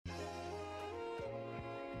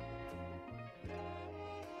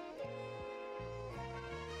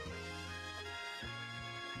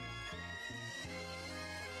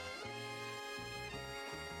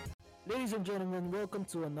Ladies and gentlemen, welcome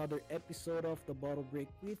to another episode of The Bottle Break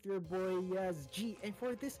with your boy Yaz G. And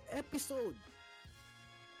for this episode,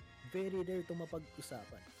 very rare to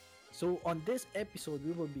mapag-usapan. So on this episode,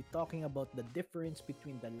 we will be talking about the difference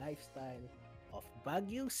between the lifestyle of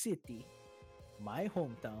Baguio City, my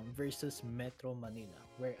hometown, versus Metro Manila,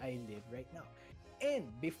 where I live right now. And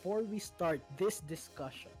before we start this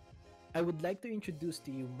discussion, I would like to introduce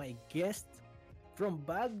to you my guest from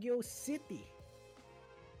Baguio City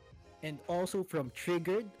and also from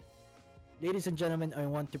Triggered. Ladies and gentlemen, I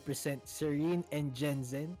want to present Serene and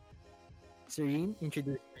Jensen. Serene,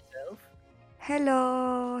 introduce yourself.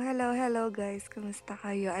 Hello guys. Kamusta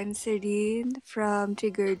kayo? I'm Serene from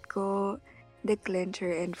Triggered Ko, The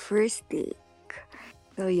Clencher, and First Take.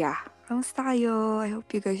 So yeah, kamusta kayo? I hope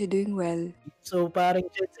you guys are doing well. So, parang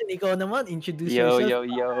Jensen, ikaw naman, introduce Yo, yourself. yo,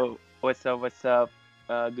 yo. What's up, what's up?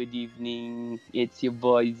 Good evening. It's your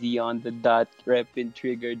boy Z on the dot, reppin'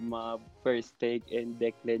 Triggered Mob, First Take, and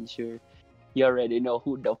Declenture. You already know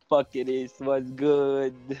who the fuck it is. What's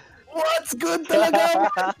good? What's good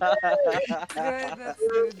talaga? That's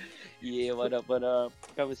good. Yeah, what up, what up?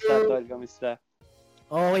 Kamusta, tol? Kamusta?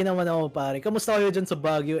 Okay naman ako, pare. Kamusta kayo dyan sa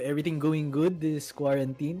Baguio? Everything going good this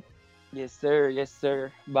quarantine? Yes, sir. Yes,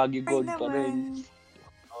 sir. Baguio Ay Gold pa rin. naman.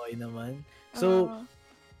 Okay naman. So,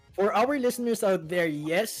 for our listeners out there,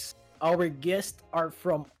 yes, our guests are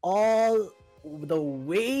from all the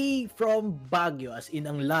way from Baguio, as in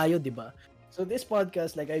ang layo, di ba? So this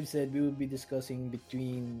podcast, like I've said, we will be discussing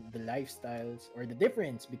between the lifestyles or the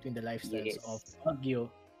difference between the lifestyles of Yes.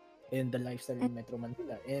 Baguio and the lifestyle in Metro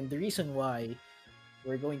Manila. And the reason why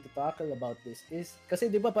we're going to tackle about this is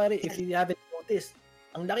kasi 'di ba pare, if you haven't noticed,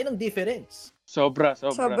 ang laki ng difference. Sobra,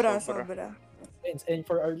 sobra, Sobra, sobra. sobra. And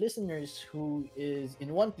for our listeners who is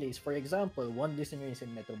in one place, for example, one listener is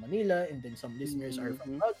in Metro Manila and then some listeners are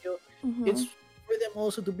from Mhm. Baguio, Mhm. it's for them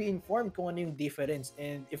also to be informed kung ano yung difference,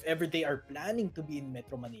 and if ever they are planning to be in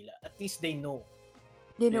Metro Manila, at least they know.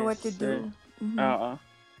 You know Yes, what to sir. do. Mhm. Oo.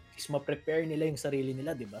 At least ma-prepare nila yung sarili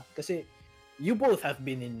nila, di ba? Kasi you both have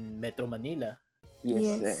been in Metro Manila. Yes,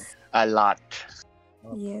 Yes. sir. A lot.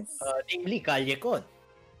 Yes. Namely, Calle Con.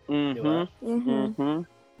 Di ba? Mhm. Mhm.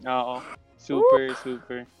 Oo. Super,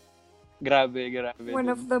 super. Grabe, grabe One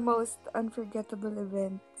dun. of the most unforgettable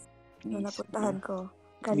events na Mismo. napuntahan ko.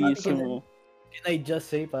 Mismo. Can I just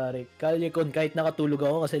say, pare, Calle Con, kahit nakatulog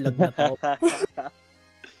ako kasi lagnat ako,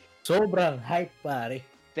 sobrang hype, pare.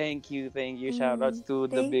 Thank you, thank you. Shoutouts to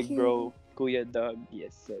the Thank big you. bro, Kuya Doug.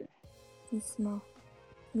 Yes, sir. Mismo.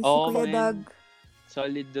 Miss Oo, Kuya man. Doug.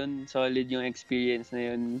 Solid dun. Solid yung experience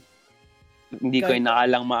na yun. Hindi ko Kahit-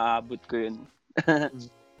 inakalang maabot ko yun.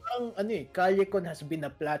 Parang Calle Con has been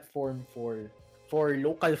a platform for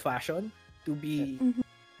local fashion to be Mhm.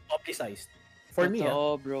 publicized. For me,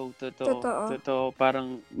 Totoo, bro. Totoo. Totoo.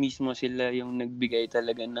 Parang mismo sila yung nagbigay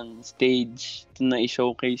talaga ng stage na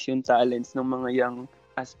i-showcase yung talents ng mga young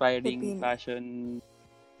aspiring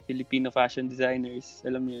Filipino fashion designers.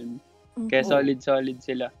 Alam mo yun. Kaya Mhm. solid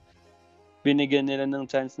sila. Binigyan nila ng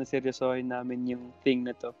chance na seryosohin namin yung thing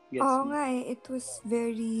na to. Gets Oo mo? nga it was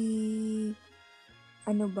very,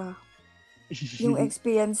 ano ba, yung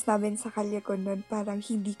experience namin sa Calyacon nun, parang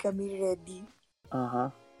hindi kami ready. Aha.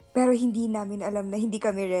 Pero hindi namin alam na hindi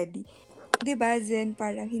kami ready. Diba, Zen?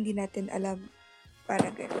 Parang hindi natin alam.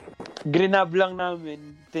 Parang gano'n. Grinab lang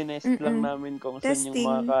namin. Tinest lang Mm-mm. namin kung saan yung Testing.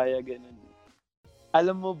 makakaya. Ganun.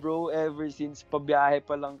 Alam mo bro, ever since pabiyahe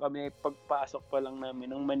pa lang kami, pagpasok pa lang namin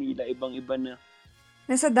ng Manila, ibang-iba na.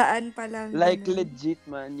 Nasa daan pa lang. Like ganun. legit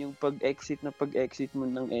man, yung pag-exit mo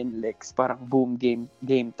ng NLEX, parang boom, game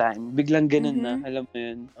time. Biglang ganun na, alam mo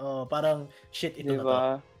yun. parang shit ito na to. Diba?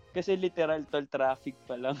 Kasi literal tol traffic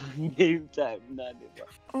pa lang game time na, diba?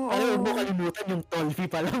 Oo. Ano, huwag mo kalimutan yung toll fee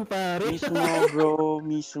pa lang, pare. Mismo bro,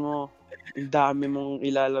 mismo. Ang dami mong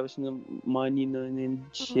ilalabas ng money nun and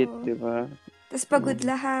shit, Oo. diba? Tapos pagod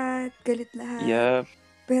lahat, galit lahat. Yeah,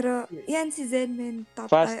 Pero, yan si Zen, man. Top,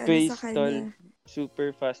 sa fast-paced tol. kanya.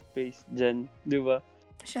 Super fast-paced dyan, diba?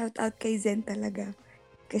 Shout out kay Zen talaga.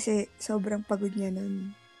 Kasi sobrang pagod niya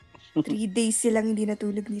nun. 3 days silang hindi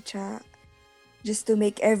natulog ni Cha. Just to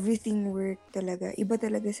make everything work talaga. Iba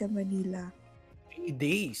talaga sa Manila. 3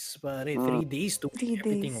 days, pare. Mm. 3 days to 3 make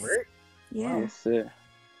everything days. work. Yeah. Yes, sir.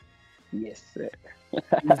 Yes, sir.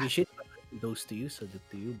 Easy shit. Those to you, salute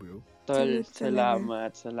to you, bro. Tol, Salute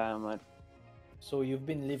talaga. salamat. So, you've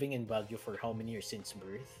been living in Baguio for how many years since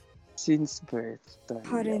birth? Since birth, tol.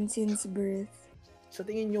 Parang since birth. Sa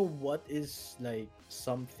tingin nyo, what is like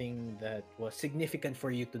something that was significant for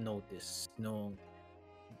you to notice nung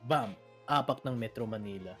apak ng Metro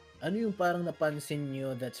Manila? Ano yung parang napansin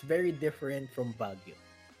nyo that's very different from Baguio?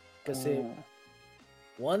 Kasi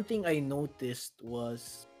one thing I noticed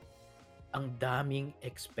was ang daming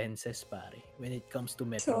expenses pare when it comes to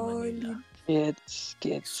Metro Manila. Solid.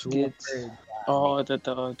 Gets. Super Oo,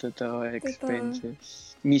 dami. totoo.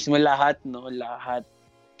 Expenses. Mismo lahat, no? Lahat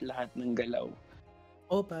ng galaw.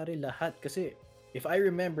 Oh, pare, lahat. Kasi, if I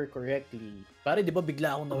remember correctly, pare, di ba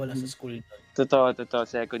bigla akong nawala sa school nun? Totoo.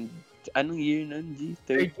 Second, anong year nun, G?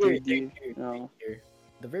 Third year. Oo. Third year.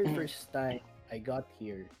 The very first time I got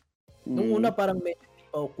here, Mm. nung una parang medyo hindi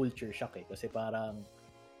pa ako culture shock eh. Kasi parang,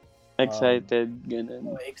 Excited,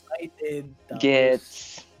 ganun. excited. Tapos,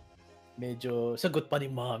 Gets. medyo sagot pa ni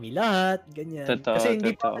mommy lahat, ganyan. Totoo, Kasi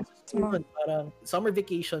hindi pa totoo. ako sa school nun. Parang summer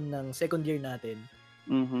vacation ng second year natin,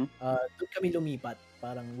 Mhm. doon kami lumipat.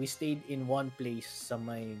 Parang we stayed in one place sa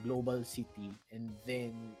may global city and then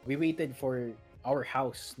we waited for our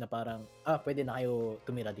house na parang, pwede na kayo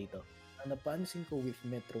tumira dito. Ang napansin ko with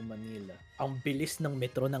Metro Manila, ang bilis ng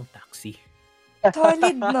metro ng taxi.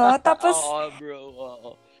 Solid, no? Tapos, Oo, bro.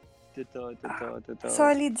 Oo. Totoo.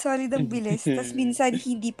 solid ang bilis. Tapos minsan,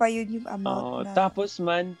 hindi pa yun yung amount Oo. na Tapos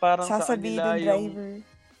man, parang sa sasabihin kanila ng driver.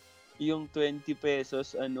 yung 20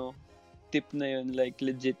 pesos, tip na yun, like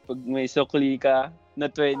legit, pag may sukli ka na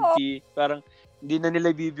 20, parang hindi na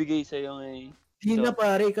nila bibigay sa'yo ngayon. Hindi na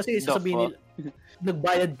pare, kasi the sasabihin nila,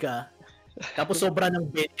 nagbayad ka, tapos sobra ng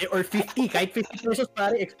 20 or 50, kahit 50 pesos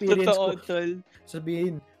pare, experience Totoo, ko. tol.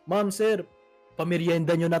 Sabihin, ma'am, sir,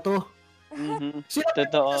 pamerienda nyo na to. Mhm. Sino ba yung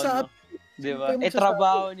Totoo, magsasabi? no? Diba? Sino ba yung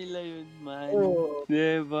Trabaho nila yun, man. Oo.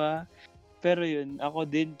 Diba? Pero yun, ako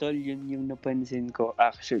din, tol, yun yung napansin ko,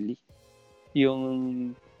 actually.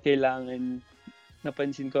 Yung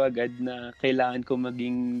napansin ko agad na kailangan ko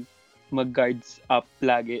mag-guards up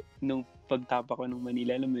lagi nung pagtapa ko ng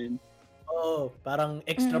Manila, alam mo yun? Oo, parang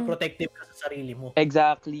extra protective ka sa sarili mo.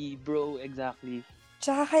 Exactly, bro, exactly.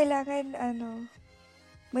 Tsaka kailangan,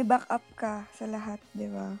 may backup ka sa lahat, di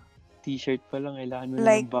ba? T-shirt pa lang, kailangan mo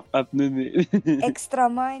Like, ng backup nun eh. Extra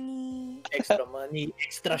money, Extra money,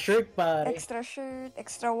 extra shirt pare. extra shirt,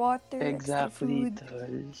 extra water, extra Exactly, food.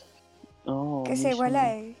 tol. Oh, Kasi mismo.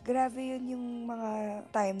 wala eh. Grabe yun yung mga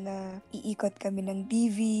time na iikot kami ng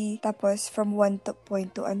DV. Tapos from one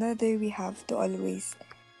point to another, we have to always,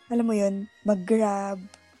 alam mo yun, mag-grab.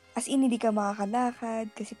 As in, hindi ka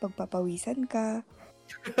makakalakad kasi pagpapawisan ka.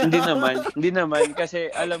 Hindi naman kasi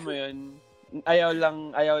alam mo yun, ayaw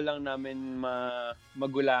lang namin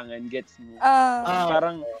magulangan, gets mo?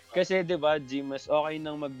 Parang kasi 'di ba, G, mas okay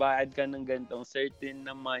nang magbayad ka ng gantong certain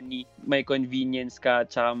na money, may convenience ka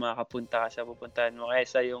tsaka makapunta ka sa pupuntahan mo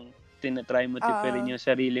kaysa yung tinatry mo tipirin yung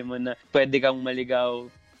sarili mo na pwede kang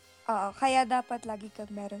maligaw. Oo, kaya dapat lagi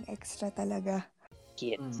kang merong extra talaga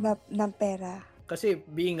ng pera. Kasi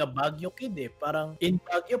being a Baguio kid parang in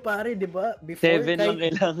Baguio pare, di ba? Before, 7 lang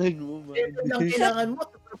kailangan mo. 7 lang kailangan mo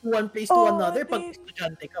to one place to another. Pag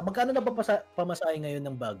estudyante ka, magkano na ba pamasahe ngayon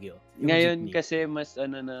ng Baguio? Ngayon jeepney? kasi mas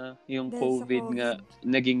na, yung Dahil sa COVID nga,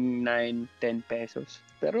 naging 9-10 pesos.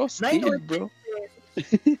 Pero 9 still, or 10 bro.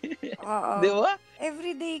 pesos. Oo. Di ba?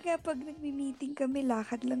 Everyday nga pag nagmi-meeting kami,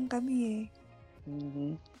 lakad lang kami eh.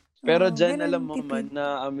 Mm-hmm. Pero dyan, ganun, alam mo tipid. man,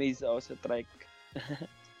 na-amaze ako sa trike.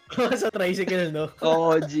 Sa tricycle, no?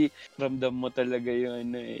 Oo, G. Ramdam mo talaga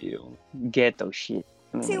yung yung ghetto shit.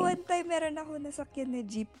 Kasi one time, meron ako nasakyan na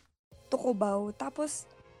jeep to Cubao. Tapos,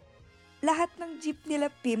 lahat ng jeep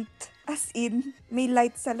nila pimped. As in, may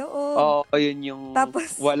light sa loob. Oo, yun yung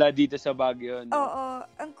Tapos, wala dito sa Baguio, no? Oo,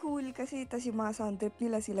 ang cool kasi. Tapos yung mga sound trip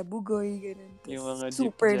nila, sila bugoy, ganun. Yung mga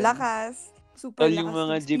jeep super dyan. lakas. Tol, Super lakas yung mga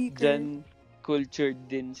ng jeep speaker. dyan, cultured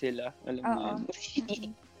din sila. Alam mo yun.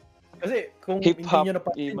 Kasi kung Hip-hop, hindi nyo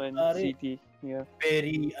napansin, Iman pare, City. Yeah.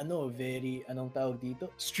 very, anong tawag dito?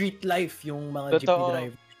 Street life yung mga jeepney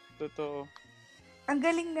driver. Totoo. Ang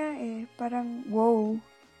galing nga eh. Parang, wow.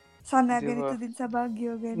 Sana Diba? ganito din sa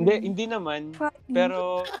Baguio. Ganun. Hindi naman. Funny.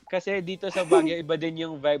 Pero kasi dito sa Baguio, iba din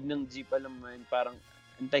yung vibe ng jeep. Alam mo yun, parang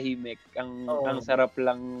ang tahimik. Ang sarap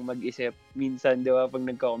lang mag-isip. Minsan, di ba, pag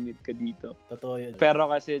nagko-commute ka dito. Totoo yun. Pero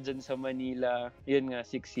kasi dyan sa Manila, yun nga,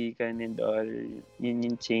 siksikan and all. Yun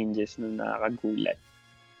yung changes na nakakagulat.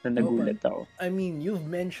 Nagulat ako. I mean, you've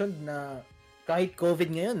mentioned na kahit COVID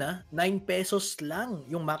ngayon 9 pesos lang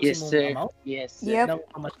yung maximum amount ng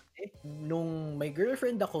pamasahe. Nung may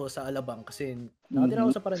girlfriend ako sa Alabang kasi nakatira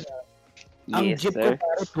ako sa Paranaque, ang jeep ko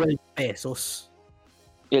pare 12 pesos.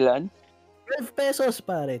 Ilan? 12 pesos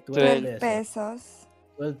pare. 12 pesos.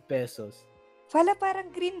 12 pesos. Wala, parang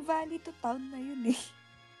Green Valley to town na yun eh.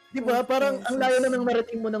 Di ba? Parang ang layo na ng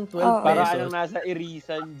narating mo ng 12 pesos. Para anong nasa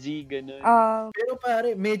Irisan, G, ganun. Pero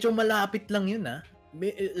pare, medyo malapit lang yun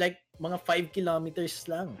like mga 5 kilometers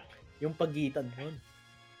lang yung pagitan nun.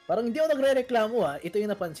 Parang hindi ako nagre-reklamo ito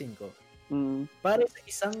yung napansin ko. Pare sa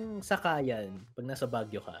isang sakayan, pag nasa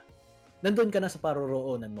Baguio ka, nandun ka na sa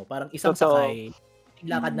paroroonan mo. Parang isang Totoo. sakay,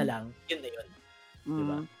 lakad na lang, yun na yun.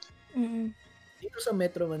 Diba? Dito sa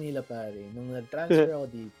Metro Manila, pare, nung nag-transfer ako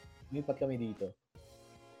dito, lumipat kami dito,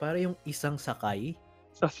 pare yung isang sakay,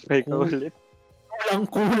 Sasakay ka ulit.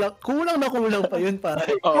 kulang pa yun, pare.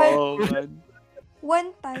 Oo, man. One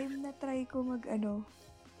time, na-try ko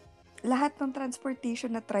lahat ng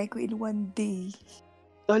transportation na-try ko in one day.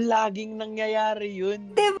 So, laging nangyayari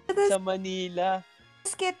yun Diba? sa Manila.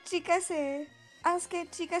 Sketchy kasi. Ang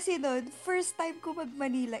sketchy kasi doon, first time ko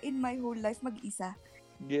mag-Manila in my whole life mag-isa.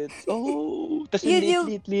 Gets. Oh, tas Yun yung-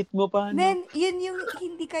 lit mo pa, no? Men, yun yung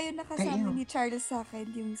hindi kayo nakasama Damn. ni Charles sa akin,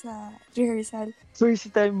 yung sa rehearsal.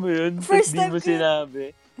 First time mo yun? First Tas di time mo ko yun. sinabi?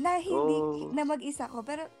 Na hindi, Oh. na mag-isa ko.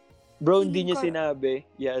 Pero, Bro, Feeling hindi niya ko- sinabi.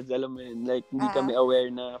 Yes, alam mo yun. Like, hindi Ah. kami aware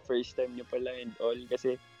na first time niya pala and all.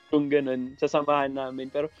 Kasi kung ganun, sasamahan namin.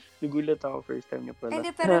 Pero nagulat ako first time niya pala. hindi,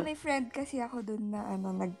 pero may friend kasi ako dun na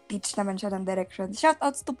nag-teach naman siya ng directions.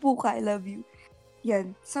 Shoutouts to Puka, I love you.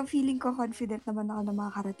 Yan. So, feeling ko confident naman ako na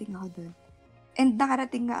makakarating ako dun. And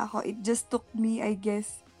nakarating nga ako. It just took me, I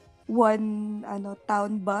guess, one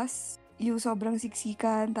town bus. Yung sobrang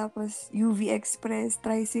siksikan. Tapos, UV Express,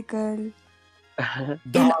 tricycle.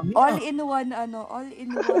 Dami all in one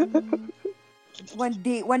one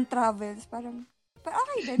day, one travels. Parang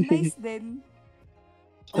okay din, nice din.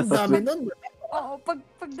 Ang dami nun. Oo,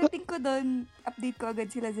 pagdating ko doon, update ko agad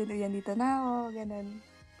sila, yan dito na ako, ganun.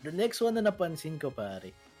 The next one na napansin ko,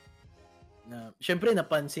 pare, na, syempre,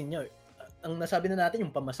 napansin nyo, ang nasabi na natin,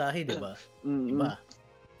 yung pamasahe, di ba? Diba?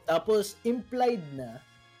 Tapos, implied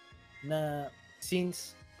na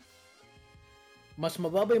since mas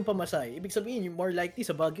mababa yung pamasahe, ibig sabihin, yung more likely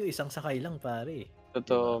sa Baguio, isang sakay lang, pare.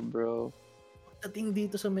 Totoo, Diba? bro. Pagdating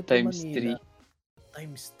dito sa Metro Times Manila,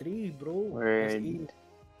 times 3, bro. Word.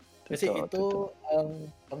 Kasi Totoo, ito totoo. ang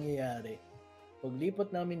pangyayari. Paglipat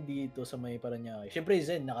namin dito sa may Paranaque, syempre,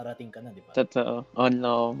 Zen, nakarating ka na, di ba? Totoo. On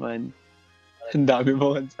na man. Ang dami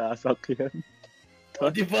mo ang sasakyan.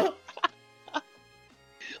 Di ba?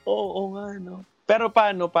 Oo nga, no? Pero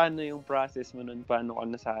paano yung process mo nun? Paano ka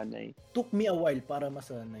nasanay? Took me a while para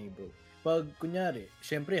masanay, bro. Pag, kunyari,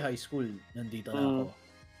 syempre, high school, nandito na ako.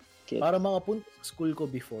 Gets. Para makapunta sa school ko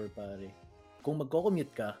before, pare, kung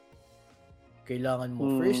magko-commute ka, kailangan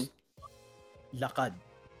mo first lakad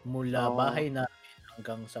mula bahay namin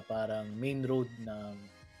hanggang sa parang main road ng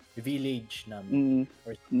village namin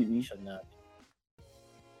or subdivision namin.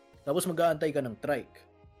 Tapos mag-aantay ka ng trike.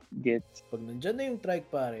 Gets. Pag nandyan na yung trike,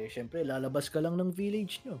 pare, syempre lalabas ka lang ng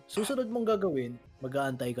village nyo. Susunod mong gagawin,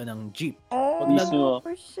 mag-aantay ka ng jeep. Mismo.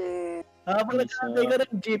 Shit. Habang nag-aantay ka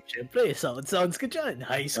ng jeep, syempre, sounds ka dyan.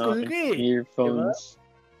 High school ka eh. Earphones.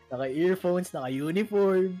 Diba? Naka-earphones,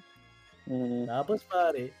 naka-uniform. Tapos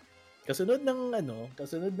pare, kasunod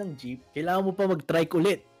ng jeep, kailangan mo pa mag-trike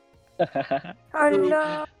ulit.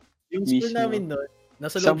 Hala. Yung school Mismo. namin nun,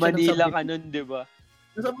 nasa Sa loob siya ng Manila subdivision. ka nun, di ba?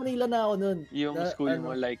 Nasa Manila na ako nun. Yung school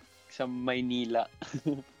mo, like, sa Maynila.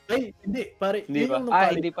 Ay, hindi. Pare, Hindi ba? yun yung nung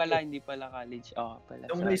college. Hindi pala college. Oo, pala.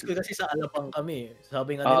 Yung high school kasi sa Alabang kami.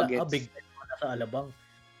 Sabi nga nila, Gets. big time mo na sa Alabang.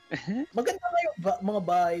 Maganda nga yung mga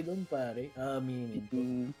bahay doon, pare. Aminin ko.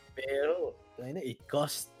 Pero, it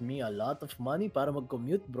cost me a lot of money para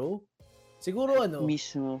mag-commute, bro. Siguro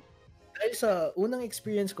Mismo. dahil sa unang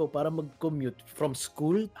experience ko para mag-commute from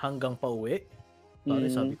school hanggang pauwi, pare,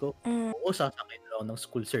 sabi ko, oo, sasakay na ako ng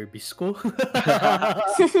school service ko.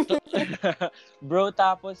 Bro,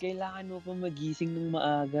 tapos kailangan mo pa magising ng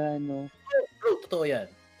maaga, no? Bro, totoo yan.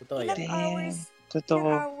 Ilang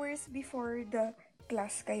hours before the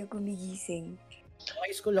class kayo gumigising?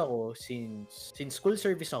 High school ako, since school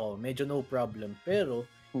service ako, medyo no problem. Pero,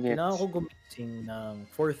 kailangan ko gumising ng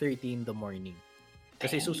 4:30 in the morning.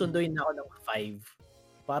 Kasi susunduin na ako ng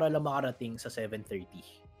 5 para lang makarating sa 7:30.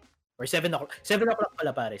 Or 7 o'clock. 7 o'clock pala,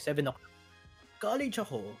 pare. 7 o'clock. College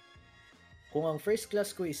ako, kung ang first class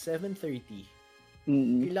ko is 7:30,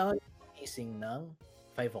 kailangan ko gumising ng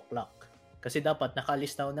 5 o'clock. Kasi dapat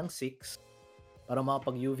nakalis na ako ng 6 para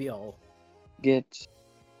makapag-UV ako. Gets.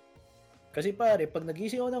 Kasi pare, pag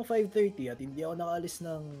nagising ako ng 5:30 at hindi ako nakalis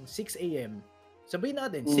ng 6 a.m., sabihin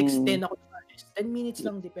natin, 6:10 ako nakalis. 10 minutes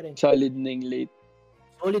lang difference. Solid na yung late.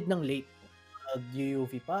 Solid ng late.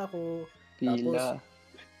 Nag-UV pa ako. Pila. Tapos,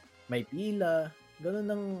 may pila. Ganun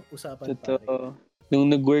ang usapan, Totoo. pare. Nung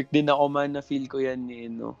nag-work din ako man, na-feel ko yan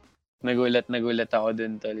no? Nagulat ako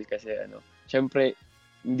dun, tol. Kasi syempre,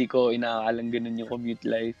 hindi ko inaakalang ganun yung commute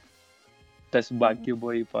life. Tas Baguio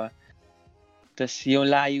boy pa. Tas yung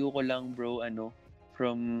layo ko lang, bro,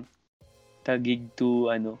 from Taguig to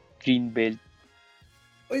Greenbelt.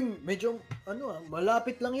 Uy, medyo,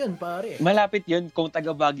 malapit lang yun, pare. Malapit yun kung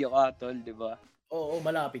taga Baguio ka, tol, di ba? Oo,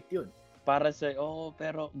 malapit yun. Para sa,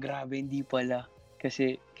 pero grabe, hindi pala.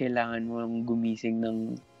 Kasi kailangan mo lang gumising ng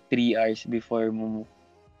 3 hours before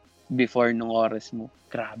nung oras mo.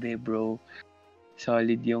 Grabe, bro.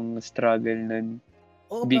 Solid yung struggle nun.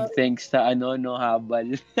 Oo, Big pare, thanks sa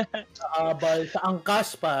habal. sa abal, sa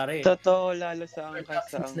angkas, pare. Totoo, lalo sa Our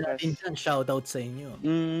angkas, taxis natin dyan, shoutout sa inyo.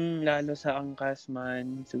 Lalo sa angkas,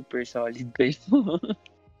 man. Super solid kayo.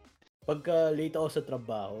 Pagka late ako sa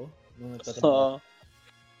trabaho, nung nagtatrabaho, So,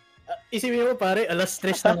 isipin mo, pare, alas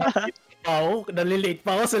 3 na nga pa ako, nalilate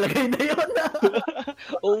pa ako sa lagay na yun.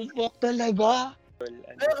 fuck talaga.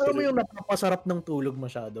 Pero alam mo yung napapasarap ng tulog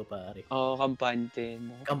masyado, pare. Kampante,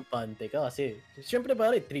 no? Kampante ka kasi, syempre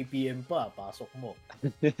pare, 3 p.m. pa, pasok mo.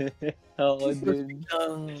 Ako Tapos din.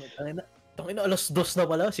 biglang, tangina, alas 2 na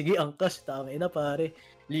pala, sige, angkas, tangina pare.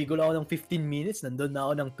 Ligo lang ako ng 15 minutes, nandun na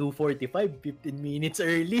ako ng 2:45, 15 minutes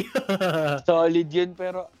early. Solid yun,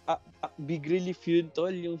 pero big relief yun,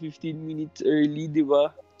 tol. Yung 15 minutes early, di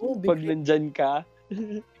ba? Oh, Pag nandyan ka.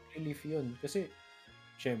 relief yun. Kasi,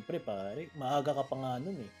 syempre pare, maaga ka pa nga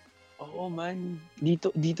nun eh. Oo, man.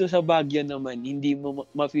 Dito sa Baguio naman, hindi mo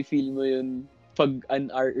mafe-feel mo yun pag an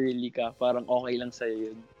hour early ka. Parang okay lang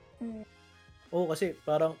sa'yo yun. Oo, kasi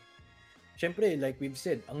parang, syempre, like we've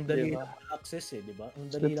said, ang dali Diba? lang access eh, di ba? Ang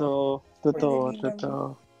dali lang. Totoo. Madali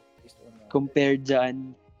lang. Compare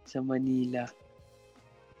dyan sa Manila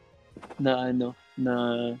na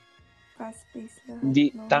Fast-paced lahat,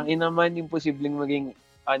 hindi, no? tangin naman, imposibleng maging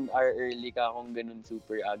an hour early ka kung ganun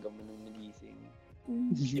super aga mo nung nagising.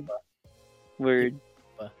 Diba? Word.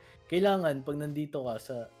 Kailangan, pag nandito ka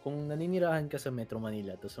kung naninirahan ka sa Metro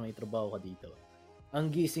Manila, tapos may trabaho ka dito,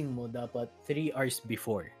 ang gising mo dapat 3 hours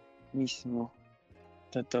before. Mismo.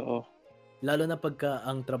 Totoo. Lalo na pagka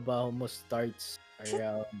ang trabaho mo starts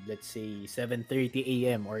around, let's say, 7:30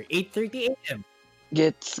 a.m. or 8:30 a.m.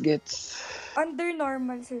 Gets. Under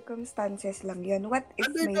normal circumstances lang yun. What if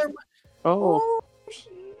Under may... normal. Oo. Oh,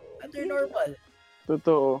 shit. Under normal.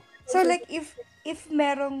 Totoo. So, like, if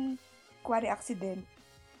merong kuwari accident,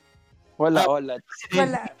 Wala. wala.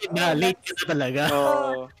 Na, late ka na talaga.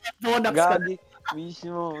 Oo. Bonax ka. Gagi.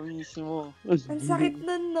 Mismo. Ang sakit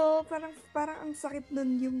nun, no? Parang ang sakit nun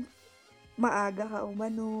yung maaga ka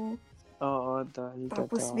umano. Oo, tol.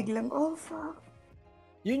 Tapos Totoo. biglang, oh, fuck.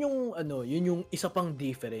 Yun yung isa pang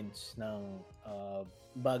difference ng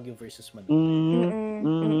Baguio versus Manila.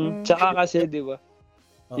 Tsaka kasi, di ba?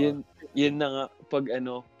 Oo. Yun na nga,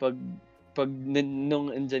 pag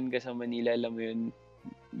nung andyan ka sa Manila, alam mo yun,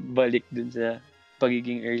 balik dun sa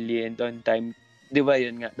pagiging early and on time. Di ba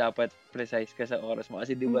yun nga, dapat precise ka sa oras mo.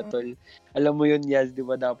 Kasi di ba, tol, alam mo yun, Yaz, di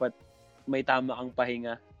ba dapat may tama kang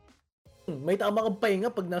pahinga? May tama kang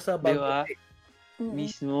pahinga pag nasa Di Baguio. ba?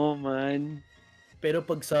 Mismo, man. Pero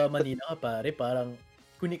pag sa Manila ka, pare, parang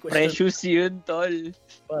kuni-question. Precious yun, tol.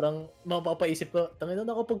 Parang mapapaisip ka, tangina,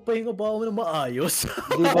 nakapagpahinga ba ako ng maayos?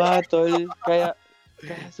 Di ba, tol? Kaya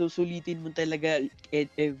susulitin mo talaga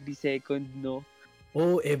every second, no?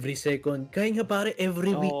 Oh, every second. Kaya nga pare,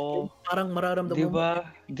 every weekend, parang mararamdaman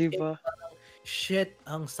Di ba? Parang, shit,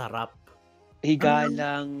 ang sarap. Higa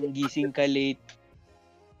lang, gising ka late,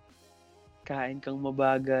 kain kang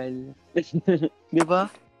mabagal. Di ba?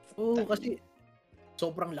 Oo, kasi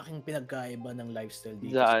sobrang laking pinagkaiba ng lifestyle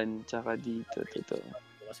dito. Saan? Tsaka dito, totoo.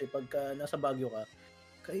 Kasi pagka nasa Baguio ka,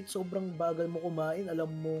 kahit sobrang bagal mo kumain, alam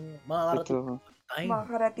mong makakarating ka on time.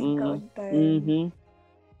 Makakarating ka on time.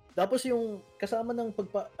 Tapos yung kasama ng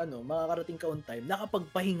makakarating ka on time,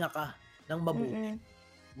 nakapagpahinga ka ng mabuti.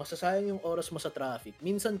 Masasayang yung oras mo sa traffic.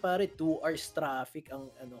 Minsan pare, 2 hours traffic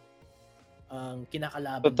ang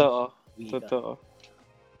kinakalaban. Totoo.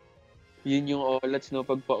 Yun yung olats, no,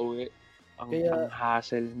 pag pauwi. Ang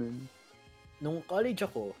hassle nun. Nung college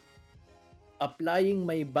ako, applying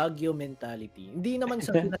my Baguio mentality. Hindi naman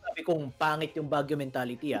sa sinasabi kong pangit yung Baguio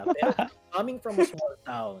mentality, pero coming from a small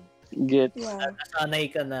town, Gets. nasanay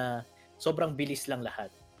ka na sobrang bilis lang lahat.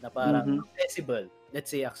 Na parang accessible. Let's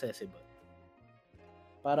say accessible.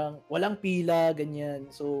 Parang walang pila, ganyan.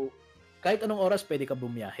 So, kahit anong oras pwede ka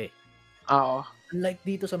bumiyahe. Oo. Unlike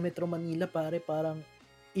dito sa Metro Manila, pare, parang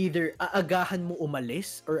either aagahan mo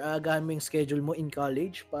umalis or aagahan mo yung schedule mo in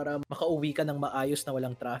college para makauwi ka ng maayos na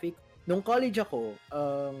walang traffic. Nung college ako,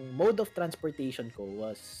 ang mode of transportation ko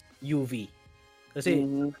was UV. Kasi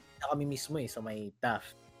na kami mismo sa may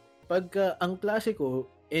Taft. Pagka ang klase ko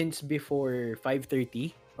ends before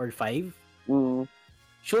 5:30 or 5,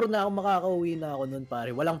 sure na ako makakauwi na ako nun,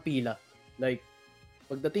 pare. Walang pila. Like,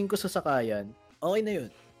 pagdating ko sa sakayan, okay na yun.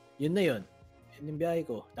 Yun na yun. Yun yung biyahe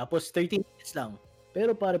ko. Tapos 30 minutes lang.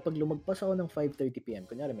 Pero pare, pag lumagpas ako ng 5:30 PM,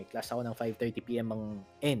 kunyari may class ako ng 5:30 PM ang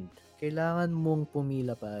end, kailangan mong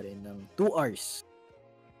pumila pare ng 2 hours.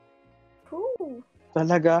 Ooh.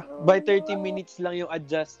 Talaga? Oh, By 30 no. minutes lang yung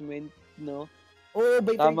adjustment, no? Oo,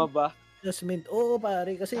 by Tama 30 ba? adjustment. Oo,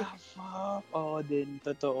 pare, kasi Fuck. Oo din.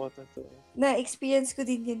 Totoo. Na-experience ko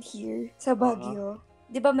din yan here sa Ah. Baguio.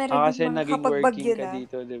 Di ba meron din Kasi mga naging kapag working Bagyo ka na?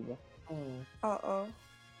 dito, di ba? Oo.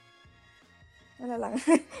 Wala lang.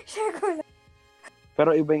 Share ko lang.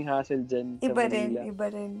 Pero iba yung hassle dyan sa Manila. Iba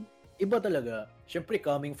rin. iba talaga. Syempre,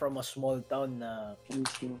 coming from a small town na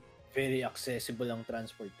Mismo. very accessible ang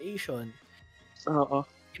transportation, Oo.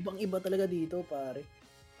 ibang-iba talaga dito, pare.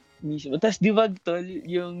 Mismo. Tapos di ba, tol,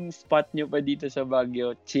 yung spot nyo pa dito sa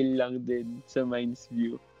Baguio, chill lang din sa Mines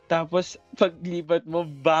View. Tapos, paglipat mo,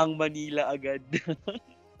 bang Manila agad.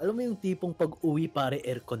 Alam mo yung tipong pag-uwi, pare,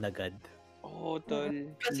 aircon agad. Oo,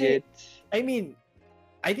 tol. Kasi, Gets. I mean,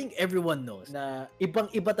 I think everyone knows na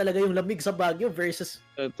ibang-iba talaga yung lamig sa Baguio versus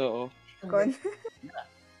Totoo. Kon.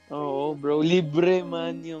 Oo, bro. Libre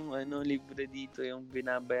man yung libre dito yung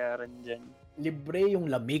binabayaran dyan. libre yung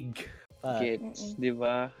lamig. Gets, di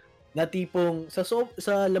ba? Na tipong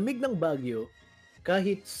sa lamig ng Baguio,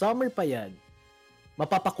 kahit summer pa yan,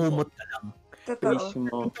 mapapakumot ka lang. Totoo.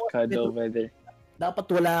 Mismo, cuddle weather. Dapat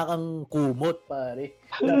wala kang kumot, pare.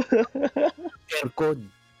 Aircon.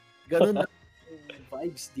 Ganun na yung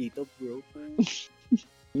vibes dito, bro.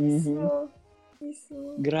 Mhm.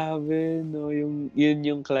 Miso. Grabe, no? Yun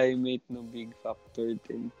yung climate, no? Big factor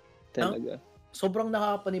din. Talaga. Sobrang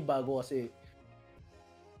nakakapanibago kasi,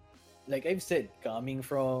 like I've said, coming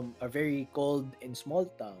from a very cold and small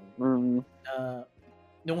town,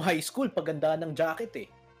 nung high school, paganda ng jacket eh.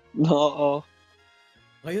 Oo.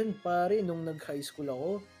 Ngayon, pare, nung nag-high school ako,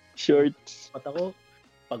 Shorts. ako,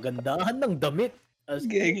 pagandahan ng damit.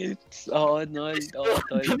 Gets. Oo, no? Oo,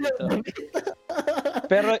 tol. Totoo.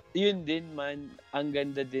 Pero yun din man, ang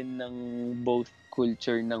ganda din ng both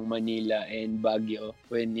culture ng Manila and Baguio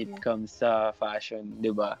when it comes sa fashion,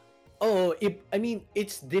 di ba? Oh, I mean,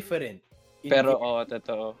 it's different. Pero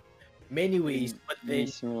totoo. Many ways, but then,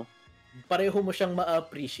 Mismo. pareho mo siyang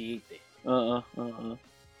ma-appreciate eh. Oo.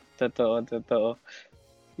 Totoo.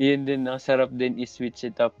 Yun din, ang sarap din i-switch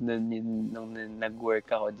it up nung nag-work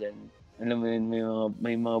ako dyan. Alam mo yun,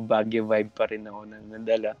 may mga Baguio vibe pa rin ako na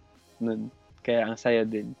nadala nun. Kaya ang saya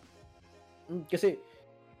din. Kasi,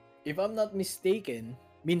 if I'm not mistaken,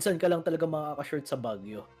 minsan ka lang talaga makaka-short sa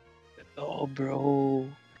Baguio. Oo, bro.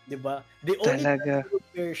 Diba? The only Talaga. time you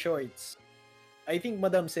wear shorts, I think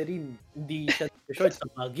Madam Serin, hindi siya shorts sa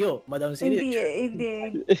Baguio. Madam Serin.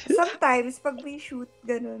 Hindi. Sometimes, pag may shoot,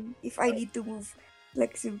 ganun, if I need to move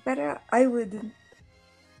flexible, pero I wouldn't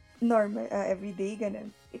normal, everyday,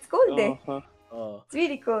 ganun. It's cold eh. It's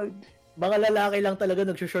really cold. Mga lalaki lang talaga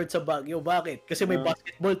nag-short sa Baguio. Bakit? Kasi may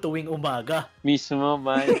basketball tuwing umaga. Mismo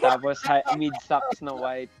man. Tapos mid-socks na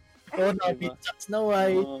white. Mid-socks na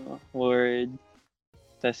white. Word.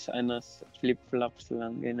 Tapos flip-flops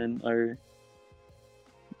lang. Ganun. Or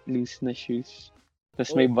loose na shoes.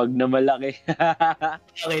 Tapos may bag na malaki.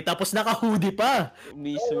 Okay, tapos naka-hoodie pa.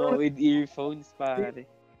 Mismo with earphones, pare.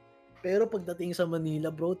 Pero pagdating sa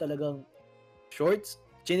Manila, bro, talagang shorts,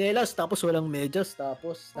 chinelas, tapos walang medyas,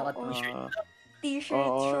 tapos naka-t-shirt lang.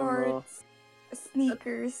 T-shirt, shorts,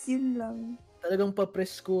 sneakers, yun lang. Talagang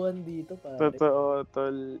papreskuhan dito, pare. Totoo,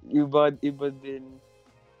 tol. Iba din.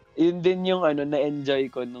 Yun din yung na-enjoy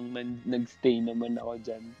ko nung nag-stay naman ako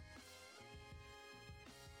dyan.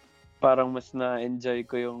 Parang mas na-enjoy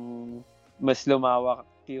ko yung mas lumawak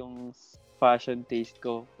yung fashion taste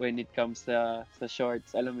ko when it comes sa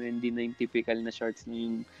shorts. Alam mo, hindi na yung typical na shorts na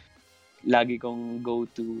yung lagi kong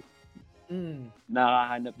go-to.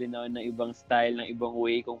 Nakahanap din ako ng ibang style, ng ibang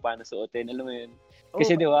way kung paano suotin. Alam mo yun?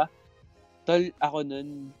 Kasi di ba, tol, ako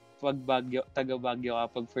nun, taga Baguio ka,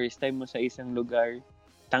 pag first time mo sa isang lugar,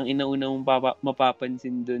 tangina-una mong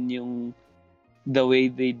mapapansin dun yung the way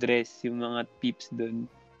they dress, yung mga peeps dun.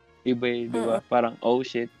 Iba eh, di ba? Parang, oh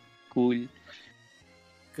shit, cool.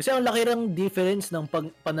 Kasi ang laki ng difference ng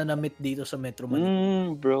pananamit dito sa Metro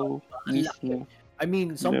Manila. Bro, mismo. I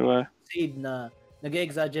mean, some people say na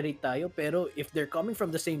nag-exaggerate tayo, pero if they're coming from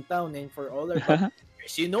the same town and for all our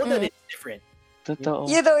partners, you know that it's different. Totoo.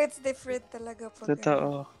 You know it's different talaga.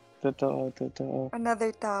 Totoo.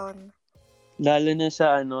 Another town. Lalo na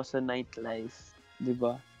sa nightlife, di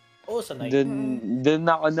ba? Sa nightlife.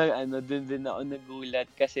 Doon din ako nagulat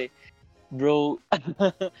kasi bro,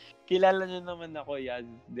 kilala niyo naman ako yan,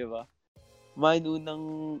 di ba?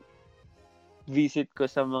 Unang visit ko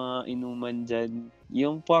sa mga inuman dyan,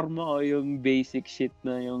 yung forma ko, yung basic shit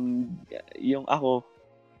na yung ako,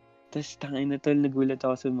 Tapos tangin na tol, nagulat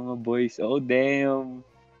ako sa mga boys. Oh, damn.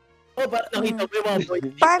 Oh, parang nakita mo yung mga boys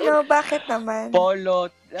dito. Paano? Bakit naman? Polo,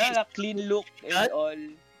 clean look and all.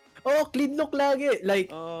 Oh, clean look lagi. Like,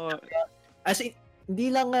 Oh, as in,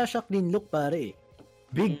 hindi lang nga siya clean look, pare.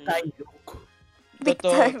 Big time look. Big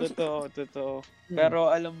time. Totoo. Pero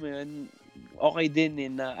alam mo yun, okay din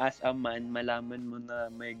na as a man, malaman mo na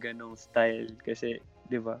may ganong style. Kasi,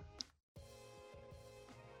 di ba?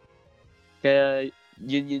 Kaya,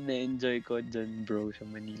 yun yung na-enjoy ko dyan, bro, sa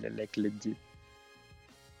Manila. Like, legit.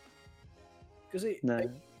 Kasi, Na,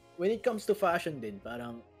 when it comes to fashion din,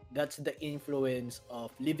 parang, that's the influence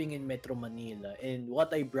of living in Metro Manila and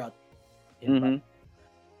what I brought in Baguio.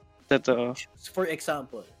 Totoo. For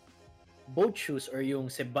example, boat shoes or yung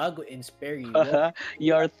Sebago and Sperry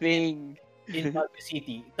Your thing. in Baguio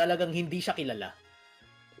City, talagang hindi siya kilala.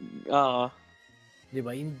 Oo.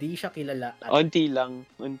 Diba? Hindi siya kilala. Unti lang.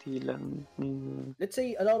 Let's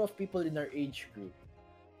say a lot of people in our age group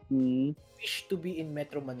wish to be in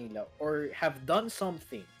Metro Manila or have done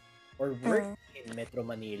something or work in Metro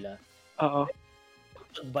Manila. Oo.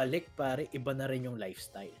 Pagbalik, pare, iba na rin yung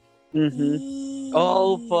lifestyle.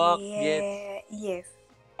 Oh, fuck. Yes.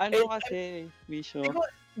 Ano kasi, Misho?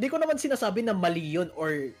 Di ko naman sinasabi na mali yun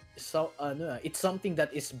or it's something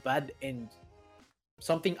that is bad and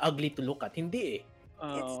something ugly to look at. Hindi eh.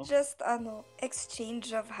 It's just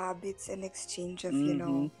exchange of habits and exchange of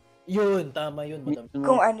Yun, tama yun, madam.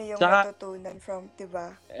 kung ano yung matutunan from,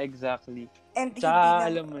 diba? Exactly. And Tsaka,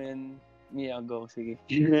 alam mo yun, Mia, go, sige.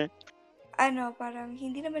 Parang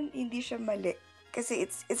hindi siya mali. Kasi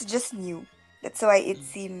it's just new. That's why it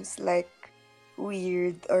seems like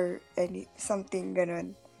weird or something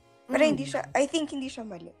ganun. Pero I think hindi siya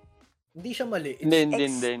mali. Hindi siya mali. Din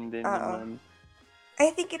naman.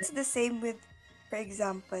 I think it's the same with, for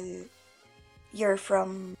example, you're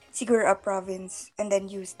from siguro a province and then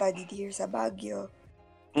you studied here sa Baguio.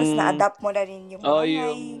 Tapos na-adapt mo na rin yung mga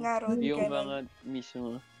ngaron. Yung mga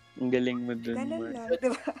mismo. Ang galing mo dun. Ganun lang,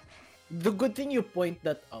 diba? The good thing you point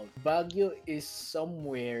that out. Baguio is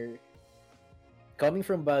somewhere coming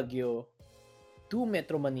from Baguio to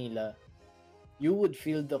Metro Manila, you would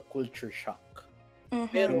feel the culture shock.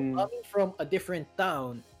 Pero coming from a different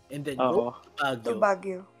town and then go to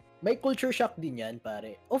Baguio, may culture shock din yan,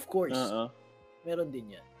 pare. Of course. Meron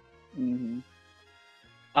din yan.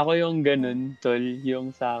 Ako yung ganun, tol, yung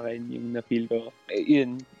sa akin, yung na-feel ko.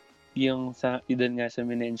 Yun, yung doon nga sa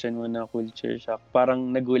minention mo na culture shock. Parang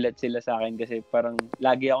nagulat sila sa akin kasi parang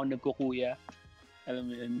lagi ako nagkukuya. Alam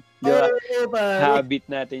mo yun? Di ba? Habit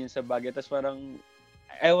natin yung sa Baguio. Tapos parang,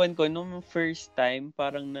 ewan ko, nung first time,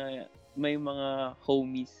 parang may mga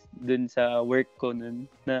homies dun sa work ko nun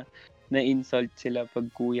na-insult sila pag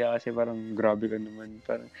kuya kasi parang grabe ka naman.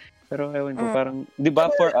 Pero ewan ko, parang, di ba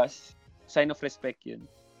for us, sign of respect yun.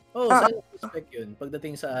 Sign of respect yun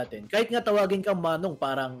pagdating sa atin. Kahit nga tawagin kang manong,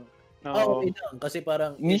 parang, okay lang. Kasi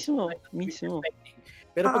parang, mismo.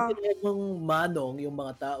 Pero pag tinawag mong manong, yung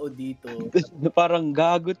mga tao dito, parang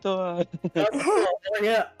gago to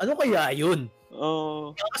ano kaya yun?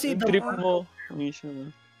 Kasi trip mo.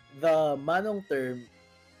 Mismo. The manong term,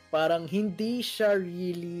 parang hindi siya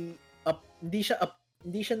really,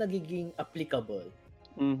 hindi siya nagiging applicable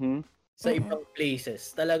sa ibang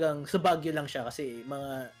places. Talagang sa Baguio lang siya kasi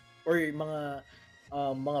mga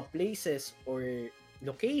places or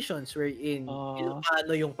locations wherein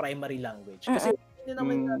Ilocano yung primary language. Kasi hindi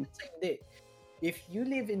naman natin sa hindi. If you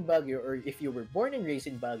live in Baguio or if you were born and raised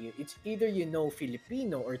in Baguio, it's either you know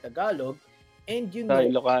Filipino or Tagalog and you know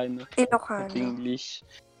Ilocano. Ilocano. English.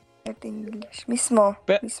 Mismo.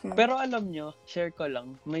 Pero alam nyo, share ko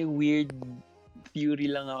lang, may weird theory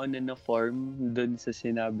lang ako na form doon sa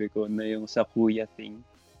sinabi ko na yung sa kuya thing.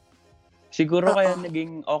 Siguro kaya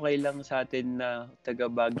naging okay lang sa atin na taga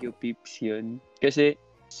Baguio peeps yun. Kasi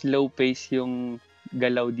slow pace yung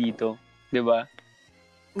galaw dito. Di ba?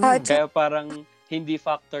 Kaya parang hindi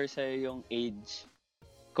factor sa yung age.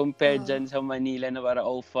 Compare dyan sa Manila na parang,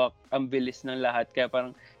 oh fuck, ang bilis ng lahat. Kaya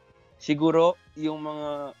parang, siguro yung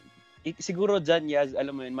mga, siguro dyan, Yaz,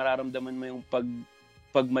 alam mo yun, mararamdaman mo yung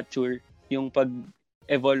pag-mature, yung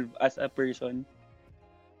pag-evolve as a person.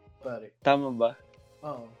 Pare. Tama ba?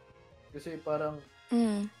 Oo. Kasi parang,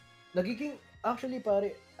 nagiging, actually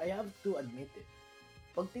pare, I have to admit it.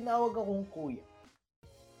 Pag tinawag akong kuya,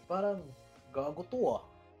 parang, gago to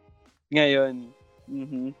Ngayon.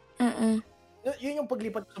 Yun yung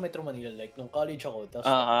paglipat ko sa Metro Manila, like, nung college ako,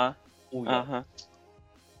 tapos, kuya.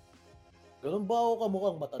 Ganun ba ako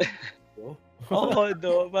kamukhang matanda?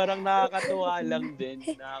 Oo, parang nakakatuwa lang din.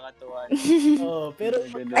 Pero,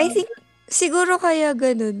 I think, siguro kaya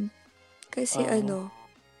ganun. Kasi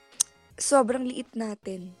sobrang liit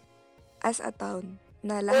natin. as a town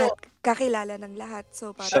na Oh, lahat kakilala ng lahat.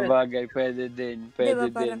 So Sa parang, bagay, pwede din. 'di Pwede ba,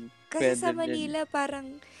 parang din. kasi sa Pwede din. Manila parang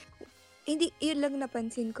hindi yun lang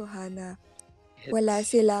napansin ko ha na wala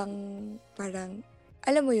It's... silang parang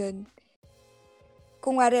alam mo yun,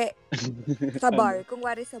 kunwari ano? sa bar,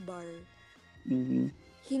 Mhm.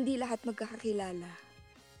 hindi lahat magkakakilala.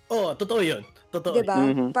 totoo yun. Totoo 'Di yun. ba?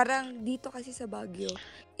 Mhm. Parang dito kasi sa Baguio,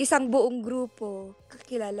 isang buong grupo,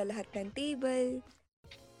 kakilala lahat ng table.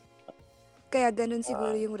 Kaya ganun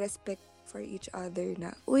siguro yung respect for each other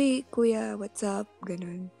na, uy, kuya, what's up?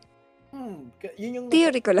 Ganun. Yun yung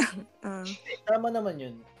Theory ko lang. tama naman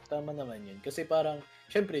yun. Tama naman yun. Kasi parang,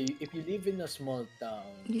 syempre, if you live in a small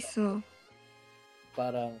town, Miso.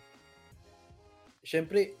 parang,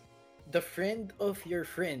 syempre, the friend of your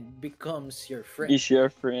friend becomes your friend. Is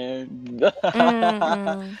your friend.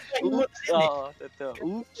 Mm-mm. Oops. Oo, totoo.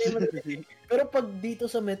 Oops. Pero pag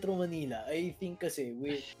dito sa Metro Manila, I think kasi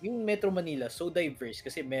yung Metro Manila so diverse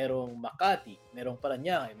kasi merong Makati, merong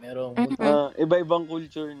Parañaque, merong Iba-ibang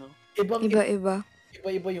culture, no? Iba-iba.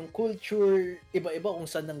 Iba-iba yung culture, iba-iba kung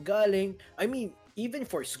saan nanggaling. I mean, even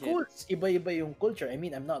for Yes. schools, iba-iba yung culture. I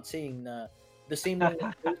mean, I'm not saying na the same lang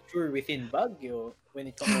yung culture within Baguio when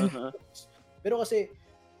it comes to schools. Pero kasi,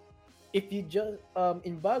 if you just,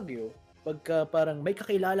 in Baguio, pagka parang may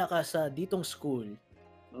kakilala ka sa ditong school,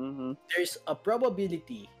 Mhm. there's a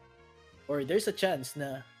probability or there's a chance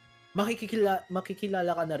na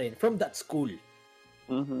makikilala ka na rin from that school.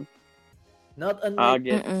 Mhm. Not unlike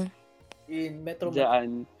Gets. Mm-mm. in Metro Manila. Diyan.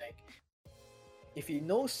 Like, if you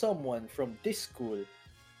know someone from this school,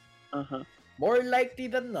 Aha. more likely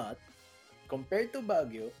than not, compared to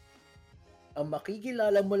Baguio, ang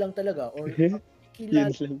makikilala mo lang talaga or Yun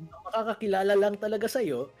lang. makakakilala lang talaga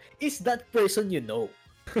sa'yo is that person you know.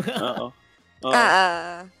 Oo. Oo.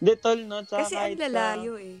 Ah. Di, tol, no? Tsaka Kasi ang kahit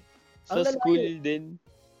lalayo eh. Ang sa lalayo. school din,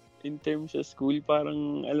 in terms sa school,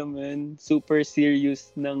 parang, alam mo yun, super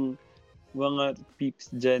serious ng mga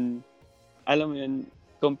peeps dyan. Alam mo yun,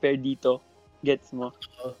 compare dito. Gets mo?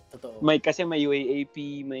 Totoo. Kasi may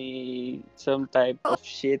UAAP, may some type of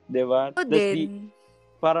shit, di ba? Oo Tas din.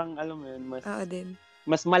 parang, alam mo yun, Oo din.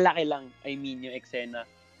 mas malaki lang, I mean, yung eksena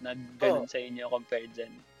na ganun sa inyo compared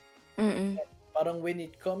dyan. Mm-mm. Parang when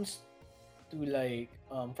it comes to like,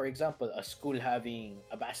 for example, a school having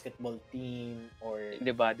a basketball team or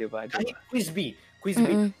Di ba? kahit quiz bee,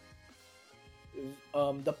 Mm-mm.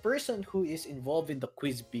 the person who is involved in the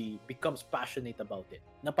quiz bee becomes passionate about it.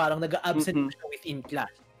 Na parang nag-absent siya within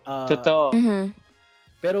class. Totoo. Mm-hmm.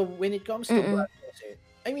 Pero when it comes to Mm-mm. Baguio kasi,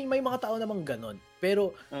 I mean, may mga tao namang ganon.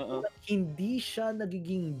 Pero Oo. hindi siya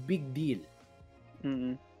nagiging big deal.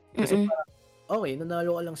 Mm-mm. Kasi Mm-mm. parang, okay,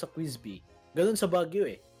 nanalo ka lang sa quiz bee. Ganon sa Baguio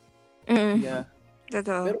eh. Mm-mm. Yeah.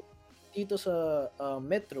 Totoo. Pero dito sa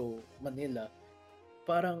Metro Manila,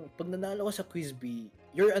 parang pag nanalo ka sa quiz bee,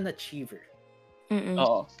 you're an achiever. Mm-mm.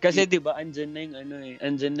 Oo. Kasi 'di ba andyan na yung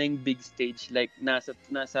andyan na yung big stage, like nasa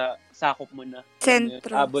sakop mo na. Alam mo yun,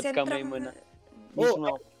 Sentro. abot Sentro kamay mo nga. na.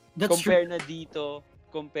 Mismo. That's compare true.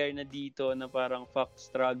 na dito na parang fuck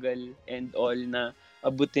struggle and all na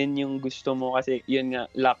abutin yung gusto mo kasi yun nga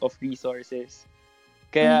lack of resources.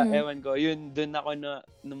 Kaya ewan ko, yun doon ako na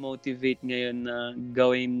motivate ngayon na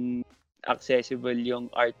gawin accessible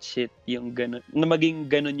yung art shit, yung ganun, na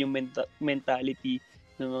maging ganun yung mentality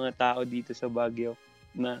ng mga tao dito sa Baguio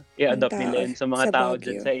na i-adopt nila yun sa mga sa tao Baguio.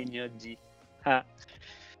 dyan sa inyo, G. Ha?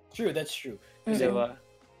 True, that's true. Kasi, Diba?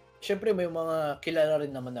 syempre may mga kilala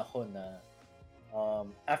rin naman ako na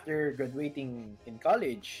after graduating in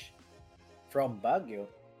college from Baguio,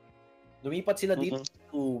 lumipat sila dito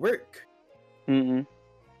to work. Mm-mm.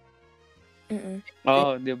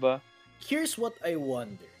 Oh, diba? Here's what I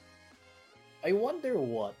wonder. I wonder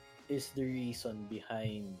what is the reason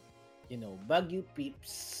behind, Baguio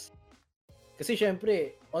peeps. Kasi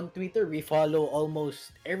syempre, on Twitter, we follow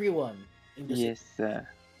almost everyone in the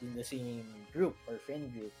same group or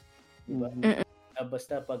friend group. Diba?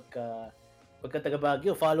 Basta pagka taga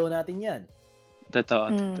Baguio, follow natin yan.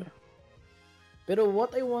 Totoo. Pero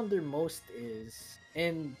what I wonder most is,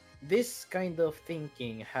 and this kind of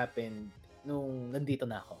thinking happened nung nandito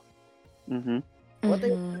na ako. What I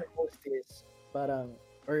wonder most is, parang,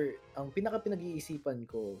 or ang pinaka-pinag-iisipan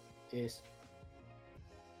ko is,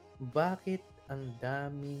 bakit ang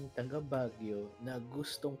daming taga Baguio na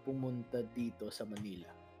gustong pumunta dito sa Manila?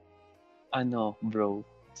 Bro?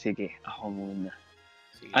 Sige, ako muna.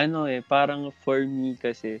 Sige. Parang for me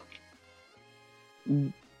kasi,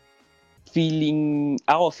 feeling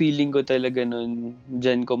ko talaga nun,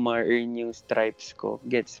 dyan ko ma-earn yung stripes ko.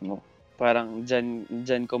 Gets mo? Parang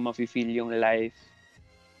dyan ko ma-feel yung life.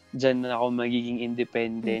 dyan na ako magiging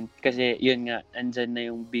independent. Kasi yun nga, andyan na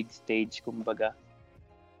yung big stage, kumbaga.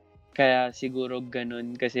 Kaya siguro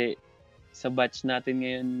ganun kasi sa batch natin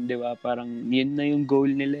ngayon, di ba, parang yun na yung goal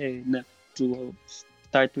nila na to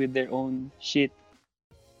start with their own shit.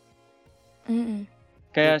 Mm-mm.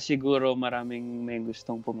 Kaya siguro maraming may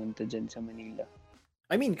gustong pumunta dyan sa Manila.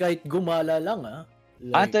 I mean, kahit gumala lang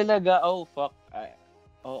Like, Talaga? Oh, fuck.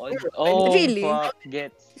 Really? Fuck.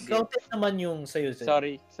 Gets. counted naman yung sa'yo.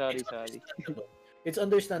 Sorry. It's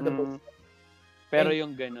understandable. Pero And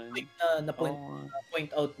yung ganun.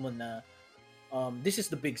 point out mo na this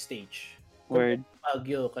is the big stage. Word.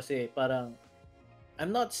 Baguio kasi parang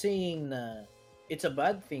I'm not saying na it's a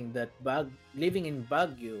bad thing that living in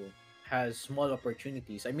Baguio has small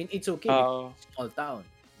opportunities. I mean, it's okay because it's a small town,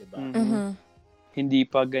 diba? Mm-hmm. Hindi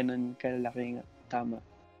pa ganun kalaki nga. Tama.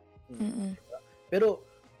 Mm-mm. Pero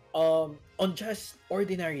on just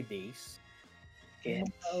ordinary days,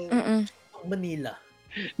 Manila.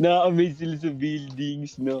 Na-amaze sila sa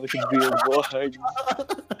buildings, no? Sa billboards.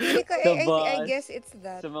 I guess it's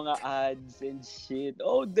that. Sa mga ads and shit.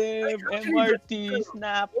 Oh, damn! MRT,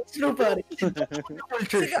 snap! It's true, pare.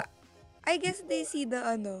 Siguro, I guess they see the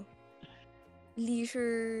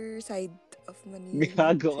leisure side of Manila.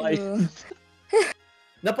 Gago kayo.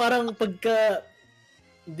 Na parang pagka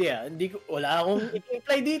wala akong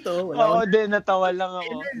i-apply dito. Oo, natawa lang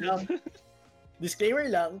ako.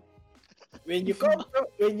 Disclaimer lang. When you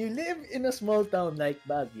live in a small town like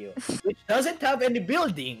Baguio, which doesn't have any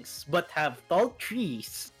buildings but have tall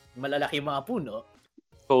trees, malalaki mga puno.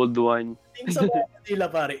 Cold one. Sa Manila,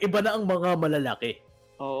 pare, iba na ang mga malalaki.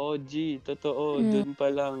 Oo, G, totoo. Dun pa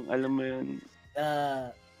lang, alam mo yun.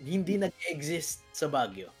 Hindi nag-exist sa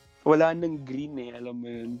Baguio. Wala nang green alam mo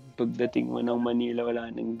yun. Pagdating mo ng Manila, wala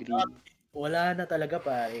nang green. Wala na talaga,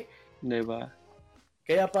 pare. Diba?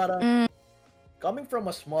 Kaya parang, coming from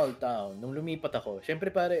a small town, nung lumipat ako,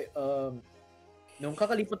 syempre pare, nung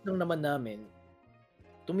kakalipat lang naman namin,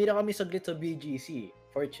 tumira kami saglit sa BGC,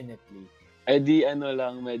 fortunately. Di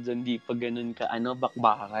lang, medyo hindi pa ganun ka,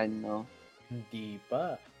 bakbakan, no? Hindi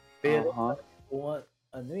pa. Pero,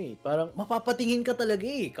 parang mapapatingin ka talaga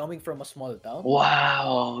coming from a small town.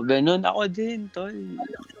 Wow! Ganun ako din, tol.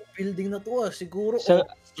 Building na to, siguro.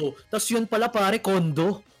 Tapos yun pala, pare,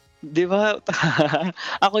 condo. Di ba?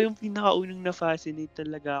 Ako yung pinakaunang na-fascinate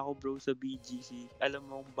talaga ako, bro, sa BGC. Alam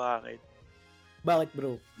mo kung bakit? Bakit,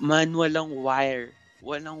 bro? Man, walang wire.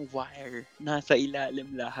 Walang wire. Nasa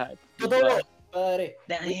ilalim lahat. Totoo, pare.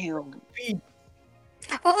 Damn.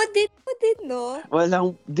 Oo, din, no?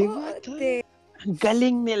 Walang, di ba? Ang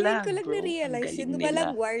galing nila, Ngayon ko lang bro. na-realize, yun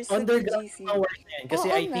walang wires sa Underground BGC. wires na yan. Kasi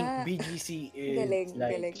Oo I think nga. BGC is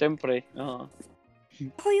Galing. Siyempre, oo.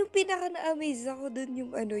 Ako yung pinaka na-amaze ako dun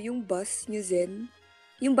yung bus nyo, Zen.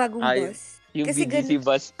 Yung bagong bus. Yung kasi BGC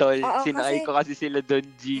bus, tol. Oo, Sinakay ko kasi sila doon,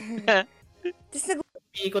 G. Tapos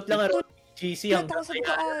Ikot lang ako BGC hanggang sabi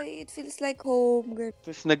ko, it feels like home. Girl.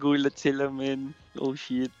 Tapos nagulat sila, men. Oh,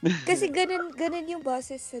 shit. Kasi ganun yung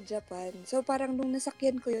buses sa Japan. So, parang nung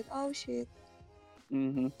nasakyan ko yun, oh, shit.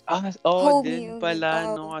 Mm-hmm. Homey, din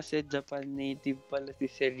pala, no, kasi Japan native pala si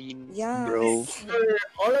Celine, yes. bro. For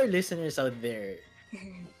all our listeners out there,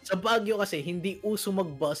 sa Baguio kasi, hindi uso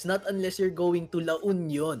mag-bus not unless you're going to La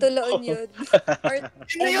Union. Or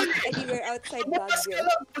anywhere outside Baguio.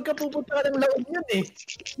 Pagka pupunta ka ng La Union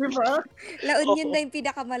Diba? La Union na yung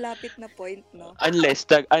pinakamalapit na point, no? Unless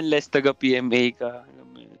taga PMA ka. Alam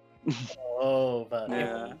mo yun.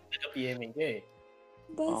 Yeah. Taga-PMA ka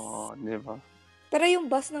Bus. Diba? Pero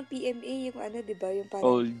yung bus ng PMA, yung diba? Yung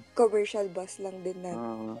parang Old. commercial bus lang din na.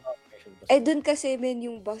 Dun kasi,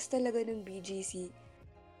 yung bus talaga ng BGC.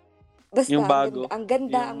 Basta, yung bago. Ang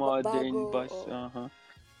ganda, yung ang modern bago. Bus.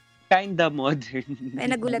 Kinda modern.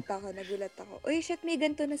 Ay, nagulat ako. Uy, shit, may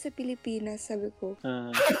ganito na sa Pilipinas, sabi ko.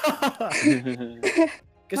 Kasi,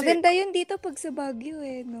 maganda yun dito pag sa Baguio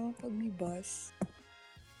no? Pag may bus.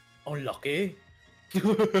 Ang laki.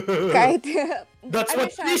 Kahit, That's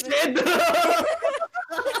what she said!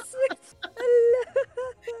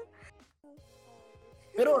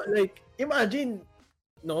 Pero like, imagine,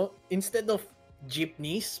 no? Instead of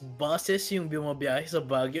jeepneys, buses yung bumabiyahe sa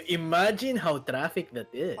Baguio. Imagine how traffic that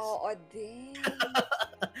is. Oo, din.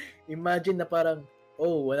 Imagine na parang,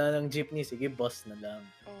 wala nang jeepney, sige, bus na lang.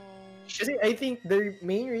 Kasi I think the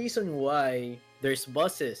main reason why there's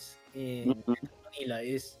buses in Manila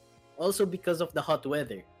is also because of the hot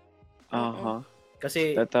weather.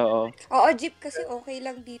 Kasi, totoo. Oo, jeep kasi okay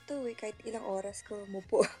lang dito kahit ilang oras ko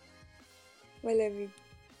mupo. Malamig.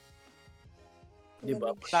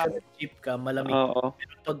 Diba? Pag jeep ka, malamig.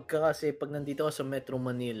 Pero pag nandito ka sa Metro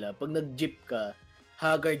Manila, pag nag-jeep ka,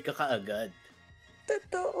 haggard ka kaagad.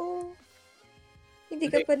 Totoo. Hindi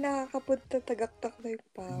ka pa nakakapunta, tagaktak na yung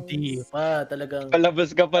Hindi pawis. pa, talagang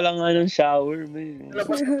Palabas ka pa lang nga ng shower, man.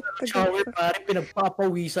 labas ka ng shower, pare,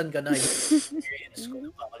 pinagpapawisan ka na. Yung experience ko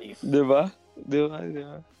nakakalimutan. Diba? Diba?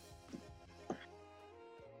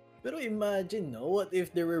 Pero imagine, no? What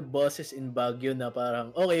if there were buses in Baguio na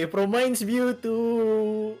parang, okay, from Mines View to,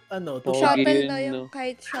 to Okay. Shuttle yun, na no? yung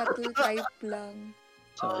kahit shuttle type lang.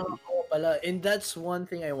 Sorry. Oo pala. And that's one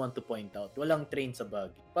thing I want to point out. Walang train sa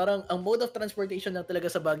Baguio. Parang, ang mode of transportation lang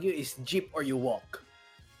talaga sa Baguio is jeep or you walk.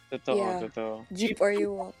 Totoo, Yeah. totoo. Jeep or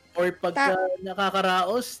you walk. Or pagka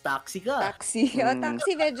nakakaraos, taxi ka. Taxi.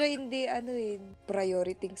 Taxi medyo hindi,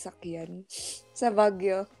 priority sakyan sa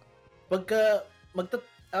Baguio. Pagka,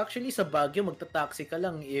 actually sa Baguio, magta-taxi ka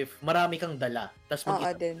lang if marami kang dala. Tapos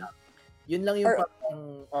Oo din. Yun lang yung Or parang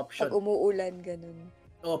option. Pag umuulan, ganun.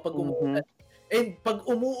 Oo, pag umuulan. And pag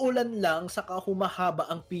umuulan lang, saka humahaba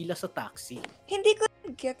ang pila sa taxi. Hindi ko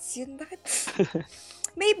gets yun. Bakit?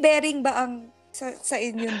 May bearing ba ang sa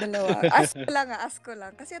inyong dalawa? Ask ko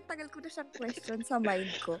lang. Kasi ang tagal ko na siyang question sa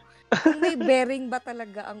mind ko. Kung may bearing ba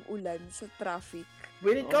talaga ang ulan sa traffic?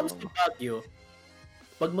 When it comes to Baguio,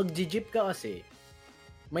 pag mag-jeep ka kasi,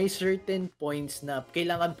 may certain points na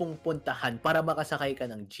kailangan pong puntahan para makasakay ka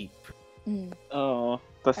ng jeep. Oo.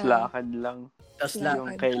 Tapos lakad lang. Tapos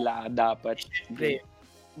Yung kailangan dapat. Siyempre,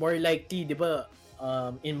 more likely, di ba,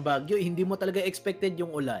 in Baguio, hindi mo talaga expected yung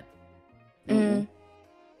ulan.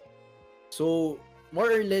 So, more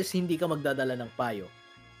or less, hindi ka magdadala ng payo.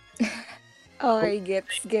 Okay,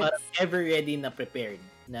 gets. Parang ever ready na prepared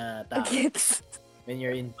na tao Gets. when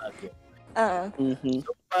you're in Baguio.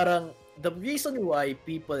 So, parang, the reason why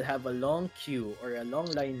people have a long queue or a long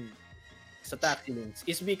line sa taxi lanes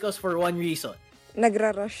is because for one reason.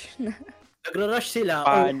 Nagra-rush na. Nagra-rush sila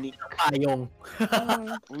Panic. o payong.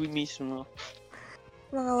 Uy, mismo.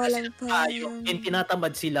 Mga walang payong. And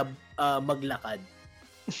tinatamad sila maglakad.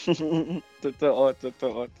 Totoo.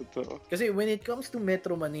 Kasi when it comes to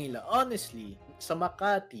Metro Manila, honestly, sa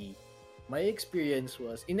Makati, my experience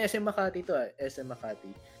was, in SM Makati to SM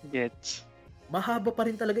Makati. Gets. Mahaba pa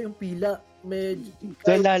rin talaga yung pila.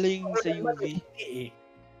 So, lalo yung sa UV.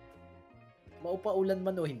 Maupaulan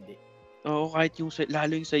man o hindi. Oo, kahit yung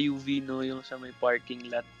lalo yung sa UV, no? Yung sa may parking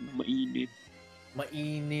lot, mainit.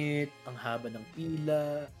 Mainit, ang haba ng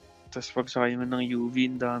pila. Tapos pag sakay mo ng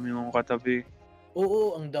UV, ang dami mong katabi.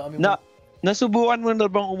 Oo, ang dami Nasubukan mo na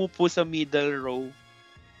bang umupo sa middle row?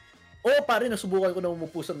 Oo, pare, nasubukan ko na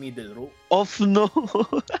umupo sa middle row. Off, no?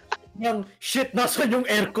 Yung, shit, nasan yung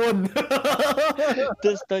aircon?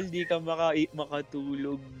 Tapos tol, di ka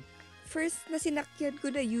makatulog. First na sinakyan ko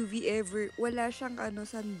na UV ever, wala siyang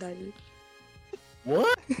sandal.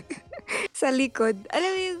 What? Sa likod. Alam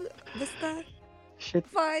mo yung, basta, Shit,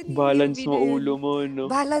 funny. balance UV mo na yun. ulo mo, no?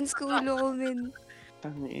 Balance ko ulo ko, men.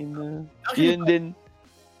 Tangina. Actually, Yun din.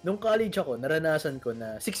 Nung college ako, naranasan ko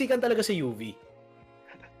na siksikan talaga sa UV.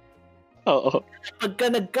 Oo. Pagka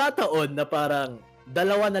nagkataon na parang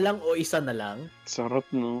dalawa na lang o isa na lang, Sarap,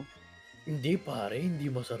 no? hindi pare, hindi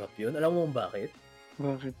masarap yun. Alam mo bakit?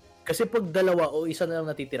 Bakit? Kasi pag dalawa o isa na lang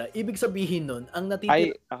natitira, ibig sabihin nun, ang natitira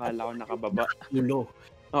Ay, akala ko nakababa. dulo.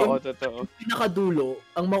 Oo, totoo. Pinakadulo,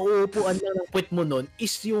 ang mauupuan lang ng puwet mo nun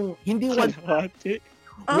is yung hindi Kalahati.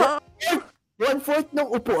 one-fourth ng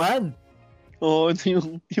upuan. Oo,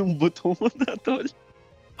 yung buto mo na, tol.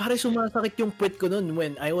 Pare, sumasakit yung puwet ko nun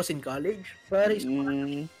when I was in college. Pare,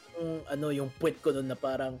 Mm. yung puwet ko nun na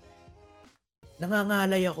parang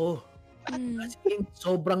nangangalay ako. As in,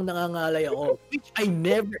 sobrang nangangalay ako. Which I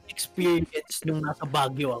never experienced nung nasa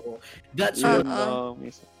Baguio ako. That's Yun,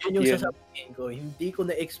 yun yung sasabihin ko. Hindi ko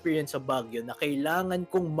na-experience sa Baguio na kailangan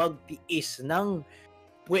kong magtiis ng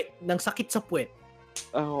sakit sa puwet.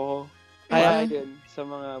 Oo. Kaya yun, sa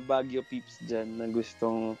mga Baguio peeps dyan na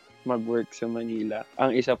gustong mag-work sa Manila,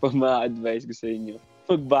 ang isa pa ma-advise ko sa inyo,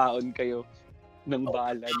 magbaon kayo ng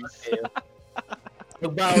balance.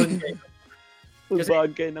 Magbaon kayo.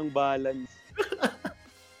 Magbaon kayo ng balance.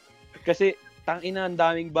 Kasi, tangina, ang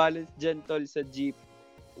daming balance dyan, tol, sa jeep.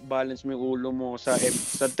 Balance mo yung ulo mo sa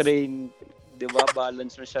train. Diba?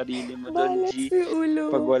 Balance mo sarili mo doon, Balance G. yung ulo.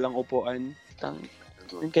 Pag walang upuan.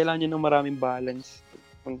 Kailangan nyo ng maraming balance.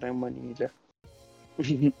 Puntang Manila.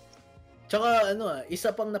 Tsaka,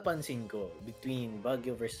 isa pang napansin ko between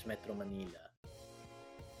Baguio versus Metro Manila.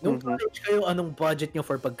 Nung college kayo, anong budget nyo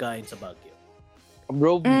for pagkain sa Baguio?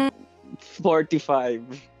 Bro, 45.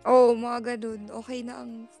 Mga ganun. Okay na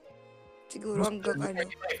ang siguro hanggang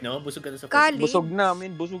 45, no? Busog ka na sa College. Busog na,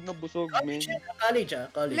 men. Busog na busog, men. College.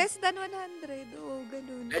 Less than 100.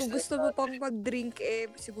 Ganun. Kung gusto mo pang mag-drink,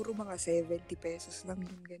 siguro mga 70 pesos lang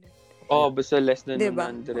yun, ganun. Oh, basta less than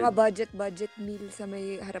Diba? 100. Mga budget meal sa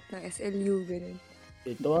may harap ng SLU, ganun.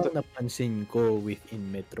 Ito ang napansin ko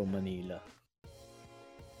within Metro Manila.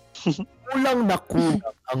 Kulang na kulang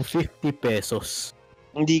ang 50 pesos.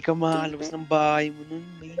 Hindi ka makalabas ng bahay mo nun,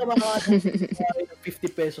 Hindi man. ka makakatawa ng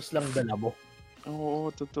 50 pesos lang dala mo.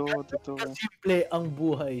 Oo, totoo. Simple ang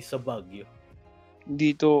buhay sa Baguio.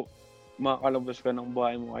 Dito, makakalabas ka ng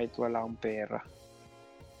bahay mo kahit wala kang pera.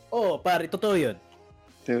 Oh, pare, totoo yun.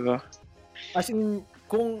 Diba? As in,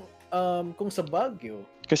 kung sa Baguio,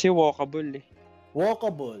 Kasi walkable eh.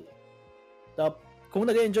 walkable. Kung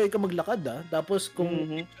nag-enjoy ka maglakad tapos kung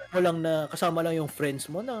enjoy mo lang na kasama lang yung friends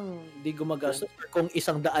mo nang di gumagastos, or kung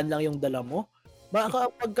 100 lang yung dala mo,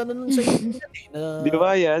 makakapag ka nun sa inyo na, Di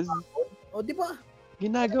ba, Yaz? o di ba?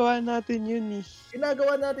 Ginagawa natin yun eh.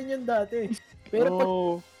 Ginagawa natin yun dati.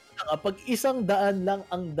 Pero pag 100 lang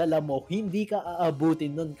ang dala mo, hindi ka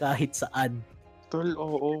aabutin nun kahit saan. Tol,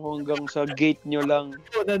 oo, hanggang sa gate nyo lang.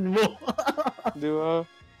 Tunan mo. Di ba?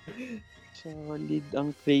 Solid,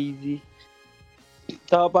 ang crazy.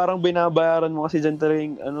 Saka parang binabayaran mo kasi dyan talaga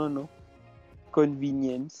yung,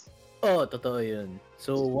 convenience. Oh, totoo yun.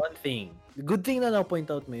 So, one thing. Good thing na na-point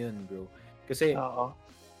out mo yun, bro. Kasi,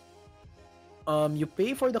 you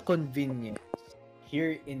pay for the convenience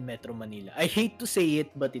here in Metro Manila. I hate to say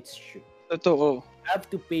it, but it's true. Totoo. You have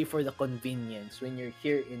to pay for the convenience when you're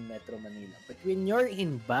here in Metro Manila. But when you're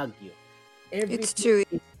in Baguio, It's true.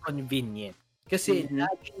 everything is convenient. Kasi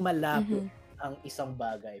laging malapit ang isang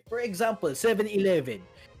bagay. For example, 7-Eleven.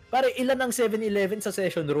 Pare, ilan ang 7-Eleven sa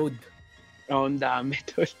Session Road? Oh, ang dami,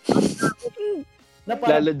 tol. Na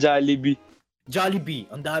parang Lalo Jollibee. Jollibee,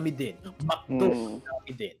 ang dami din. McDo, ang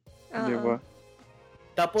dami din. Di ba?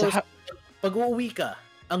 Tapos, pag uuwi ka,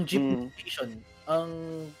 ang jeepney station,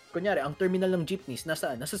 kunyari, ang terminal ng jeepneys,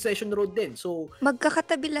 nasaan? Nasa Session Road din. So,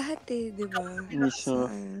 magkakatabi lahat eh, di ba? Mismo.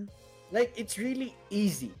 Like, it's really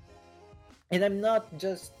easy. And I'm not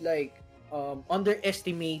just like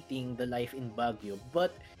underestimating the life in Baguio,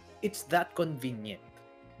 but it's that convenient.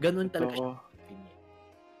 Ganun talaga siya convenient.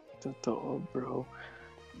 Totoo, bro.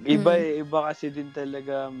 Iba kasi din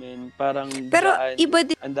talaga, men. Parang pero iba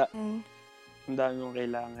din. Ang dami mong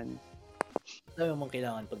kailangan. Ang dami mong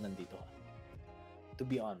kailangan pag nandito ka. To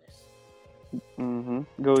be honest.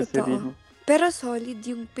 Go through. Pero solid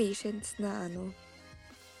yung patience na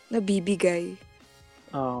nabibigay.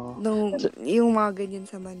 Yung mga ganyan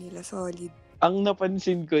sa Manila, solid. Ang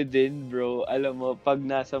napansin ko din, bro, alam mo, pag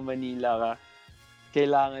nasa Manila ka,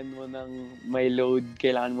 kailangan mo ng may load,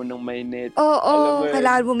 kailangan mo ng may net. Oo,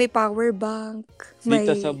 kailangan mo may power bank, may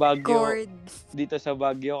cord. Dito sa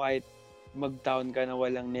Baguio, kahit mag-town ka na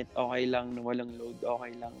walang net, okay lang, na walang load,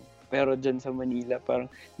 okay lang. Pero dyan sa Manila,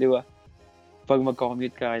 parang, di ba, pag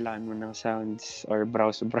mag-commute ka, kailangan mo ng sounds or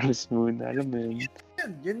browse muna. Alam mo yun?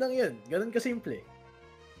 Yun lang yun. Ganun kasimple.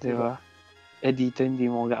 Diba? Dito hindi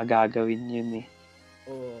mo gagawin yun eh.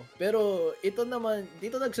 Oo. Pero ito naman,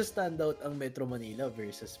 dito nagsa-stand out ang Metro Manila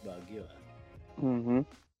versus Baguio.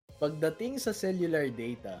 Pagdating sa cellular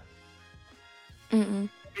data,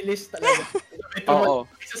 bilis talaga. Oo.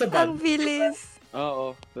 Ang bilis.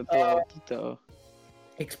 Oo. Totoo.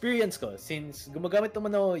 Experience ko, since gumagamit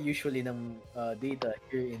naman ako usually ng data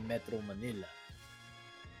here in Metro Manila,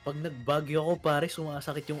 pag nag-Baguio ako, pare,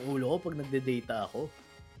 sumasakit yung ulo ko pag nagde-data ako.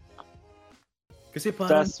 Kasi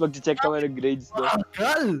parang tapos mag-check ka ng grades doon.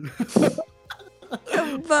 Akal!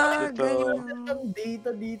 Sabagay. Ang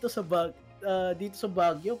data dito sa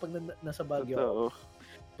Baguio pag nasa Baguio ako.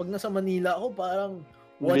 Pag nasa Manila ako, parang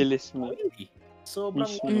bilis mo.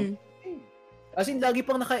 Sobrang as in, lagi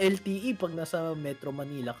pang naka-LTE pag nasa Metro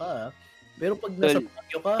Manila ka. Pero pag nasa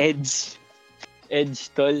Baguio ka,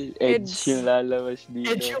 Edge, tol. Edge yung lalabas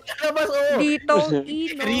dito. Edge yung lalabas, Dito,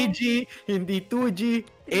 3G, hindi 2G.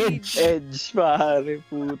 Edge, pare.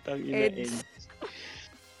 Putang ina, Edge.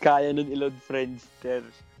 Kaya nun i-load Friendster.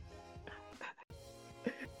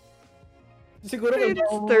 Siguro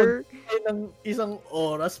Friendster ng isang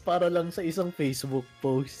oras para lang sa isang Facebook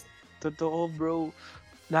post. Totoo, bro.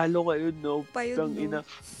 Lalo kayo, no? Putang ina.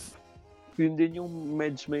 Yun din yung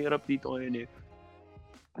medyo mahirap dito ngayon eh.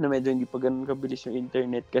 Medyo hindi pa ganun kabilis yung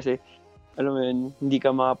internet kasi alam mo yun, hindi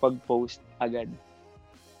ka makapag-post agad.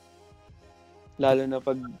 Lalo na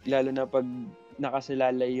pag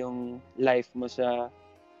nakasalalay yung life mo sa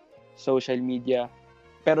social media.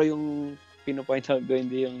 Pero yung pino-point out ko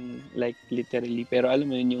hindi yung like literally, pero alam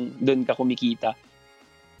mo yun, yung doon ka kumikita.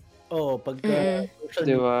 Pagka social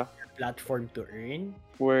media platform to earn.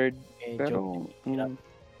 Word.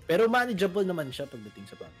 Pero manageable naman siya pagdating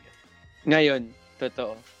sa Baguio. Ngayon,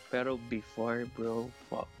 totoo. Pero before, bro,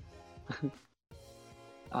 fuck.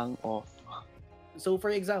 Ang off. So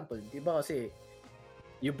for example, di ba kasi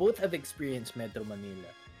you both have experienced Metro Manila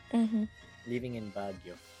Mhm. living in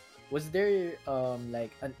Baguio. Was there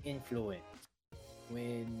like an influence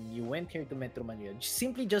when you went here to Metro Manila?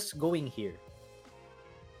 Simply just going here.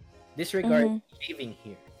 Disregard Mhm. living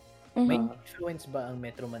here. May Mhm. influence ba ang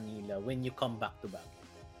Metro Manila when you come back to Baguio?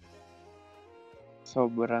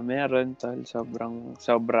 Sobra meron, tol.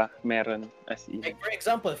 Sobra meron. As in. Like for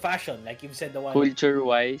example, fashion, like you've said a while.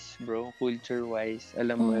 Culture-wise, bro. Culture-wise.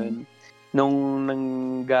 Alam mo Mm. yun. Nung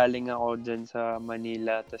nanggaling ako dyan sa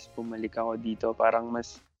Manila, tapos bumalik ako dito, parang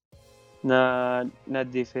mas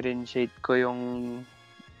na-differentiate ko yung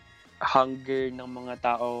hunger ng mga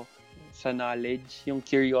tao sa knowledge, yung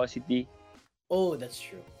curiosity. Oh, that's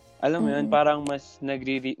true. Alam mo yun, Mm. parang mas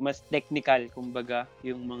technical, kumbaga,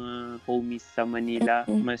 yung mga homies sa Manila.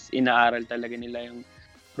 Mm. Mas inaaral talaga nila yung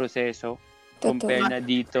proseso. Compare Totoo. na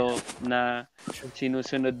dito na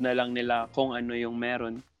sinusunod na lang nila kung ano yung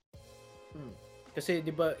meron. Kasi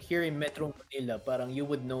 'di ba here in Metro Manila, parang you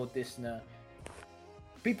would notice na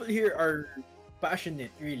people here are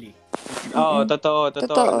passionate really. Oo, Mm. totoo.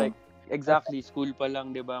 Totoo. Like, exactly, school pa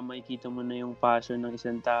lang, 'di ba, makikita mo na yung passion ng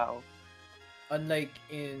isang tao. Unlike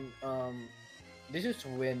in this is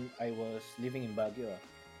when I was living in Baguio.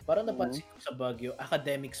 Parang napansin ko sa Baguio,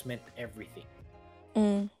 academics meant everything.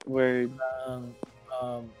 Mm. Word.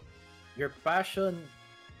 Your passion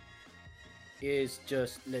is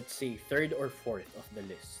just, let's say, third or fourth of the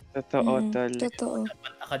list. Totoo, Mm. tol. Totoo.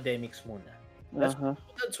 Dapat academics muna. Aha.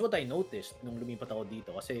 That's what I noticed nung lumipat ako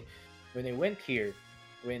dito. Kasi when I went here,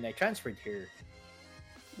 when I transferred here,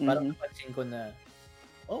 parang napansin ko na,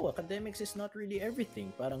 oh, academics is not really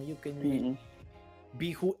everything. Parang you can really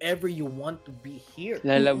be whoever you want to be here.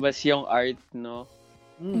 Lalabas yung art, no?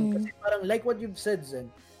 Kasi parang like what you've said, Zen,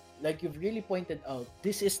 like you've really pointed out,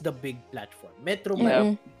 this is the big platform. Metro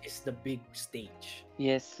Manila is the big stage.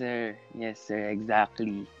 Yes, sir. Yes, sir.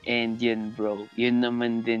 Exactly. And yun, bro. Yun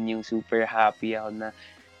naman din yung super happy ako na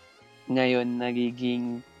ngayon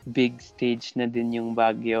nagiging big stage na din yung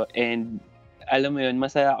Baguio. And alam mo yun,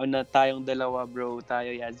 masaya ako na tayong dalawa, bro.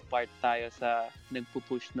 Tayo as part tayo sa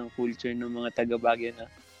nagpupush ng culture ng mga taga Baguio na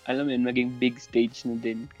alam mo yun, maging big stage na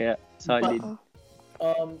din. Kaya solid.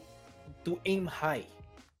 To aim high.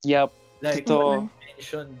 Yup. Like Totoo. I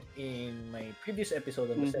mentioned in my previous episode,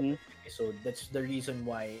 on the second episode, that's the reason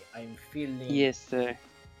why I'm feeling Yes, sir.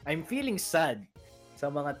 I'm feeling sad sa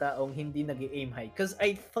mga taong hindi nag-aim high. Because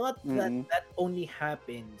I thought that only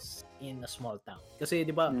happens in a small town. Kasi, di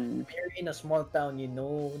ba, when you're in a small town, you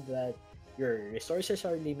know that your resources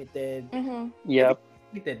are limited. Yep.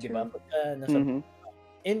 Limited, di ba?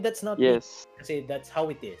 And that's not me. Kasi that's how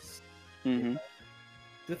it is.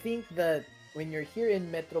 To think that when you're here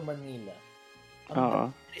in Metro Manila, ang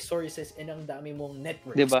dami resources and ang dami mong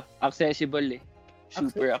networks. Diba? Accessible eh.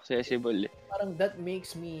 Super accessible eh. Parang that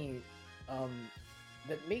makes me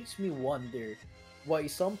wonder why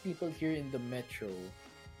some people here in the metro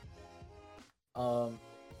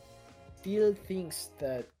still thinks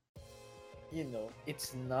that, you know,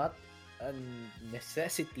 it's not a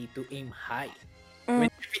necessity to aim high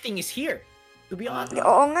when everything is here, to be honest.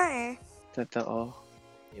 Oo nga eh. Totoo.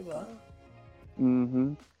 Diba?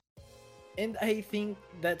 And I think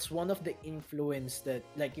that's one of the influence that,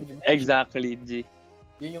 like you mentioned, exactly, G.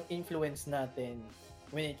 Yun yung influence natin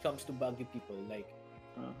when it comes to Baguio people. Like,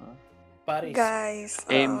 Paris. Guys.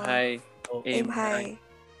 Aim high. Aim high.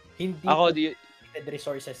 Hindi ako, limited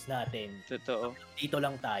resources natin. Totoo. Dito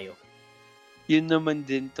lang tayo. Yun naman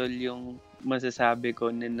din, tol, yung masasabi ko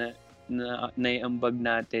na naiambag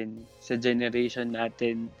natin sa generation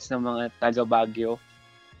natin sa mga taga Baguio.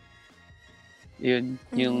 Yun,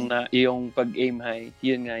 yung pag-aim high,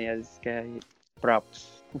 yun nga, yes, kaya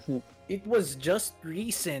props. It was just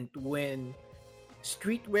recent when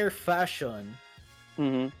streetwear fashion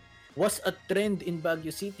was a trend in Baguio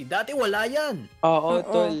City. Dati wala yan. Oo,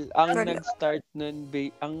 tol. Ang nag-start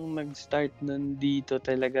nun dito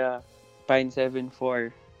talaga, Pine 74.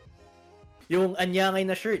 Yung anyangay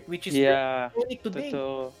na shirt, which is iconic today.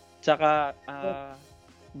 Totoo. Tsaka,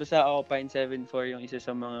 basta ako, Pine 74 yung isa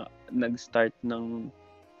sa mga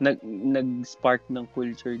nag-spark ng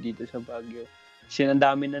culture dito sa Baguio. Kasi ang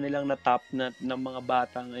dami na nilang na-top na ng mga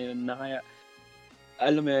bata ngayon na kaya,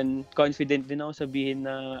 alam mo yun, confident din ako sabihin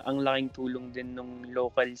na ang laking tulong din ng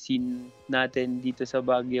local scene natin dito sa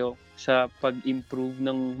Baguio sa pag-improve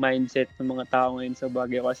ng mindset ng mga tao ngayon sa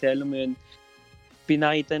Baguio. Kasi alam mo yun,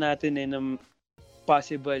 pinakita natin na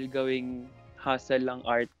possible gawing hustle lang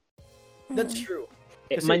art. That's true.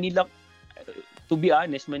 Kasi, Manila, to be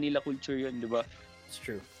honest, Manila culture yun, di ba? It's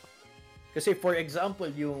true. Kasi for example,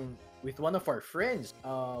 yung with one of our friends,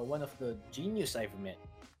 one of the genius I've met,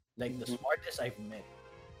 like the smartest I've met.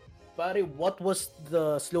 Pare, what was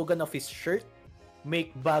the slogan of his shirt?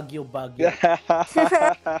 Make Baguio Baguio.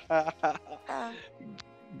 Ah,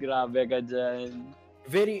 Grabe ka dyan.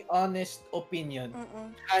 Very honest opinion, mm-mm.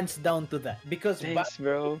 hands down to that. Because Thanks,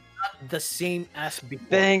 bro. not the same as before.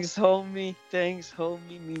 Thanks, homie.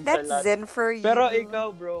 Means a That's lot. zen for you. Pero ikaw,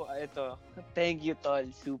 bro, ito. Thank you, tol.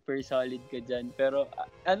 Super solid ka dyan. Pero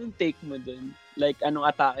anong take mo dun? Like, anong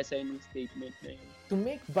atake sa'yo ng statement na yun? To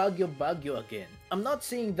make Baguio Baguio again, I'm not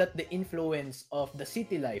saying that the influence of the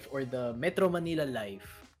city life or the Metro Manila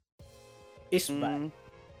life is bad.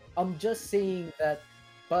 I'm just saying that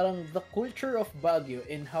parang the culture of Baguio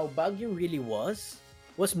and how Baguio really was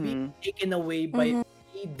being taken away by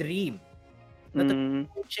a dream. Not a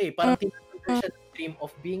cliché. Parang tinatanggal siya ng dream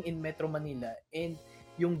of being in Metro Manila and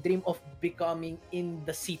yung dream of becoming in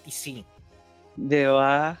the city scene. Di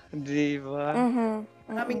ba?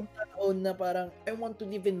 Maraming tao na parang, I want to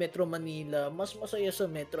live in Metro Manila. Mas masaya sa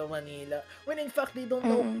Metro Manila. When in fact, they don't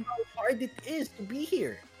know how hard it is to be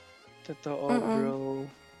here. Totoo, bro.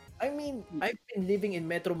 I mean, I've been living in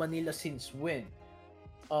Metro Manila since when?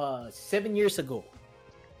 7 years ago.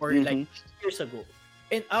 Or like 8 years ago.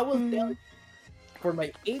 And I will tell you, for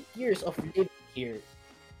my 8 years of living here,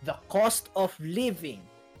 the cost of living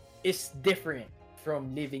is different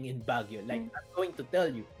from living in Baguio. Like, I'm going to tell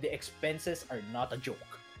you, the expenses are not a joke.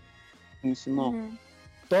 Mismo.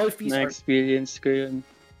 Toll fees are Na-experience ko yun.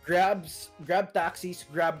 Grab taxis,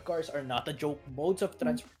 Grab cars are not a joke. Modes of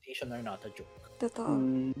transportation are not a joke.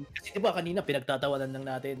 Totoo. Kasi diba kanina pinagtatawanan lang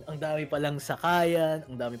natin, ang dami palang sakayan,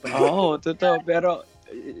 ang dami palang... Oo, totoo. Pero,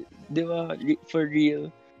 di ba, for real.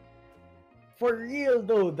 For real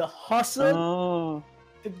though, the hustle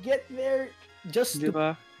to get there just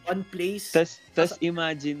diba? To one place. Tas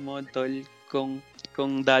imagine mo, tol, kung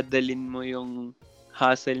dadalin mo yung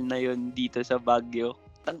hustle na yun dito sa Baguio.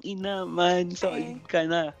 Tangina man, solid ka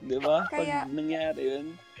na, di ba? Kaya, pag nangyari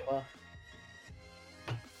yun. Diba?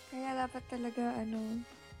 Kaya dapat talaga,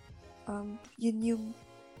 yun yung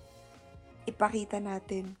ipakita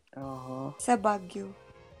natin sa Baguio.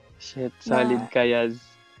 Shit, solid ka, Yaz.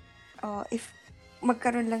 If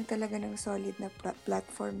magkaroon lang talaga ng solid na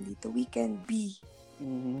platform dito, we can be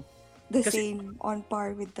the same, on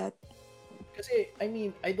par with that. Kasi, I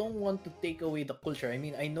mean, I don't want to take away the culture. I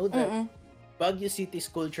mean, I know that Baguio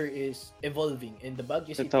City's culture is evolving and the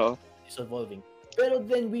Baguio City is evolving. Pero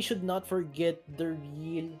then, we should not forget the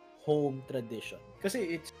real home tradition. Kasi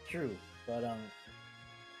it's true. Parang,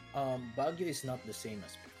 Baguio is not the same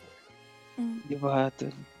as before. Diba,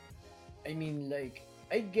 tol? I mean, like,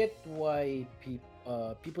 I get why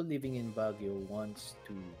people living in Baguio wants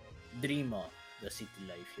to dream of the city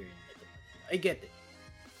life here in Manila. I get it.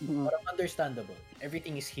 Parang understandable.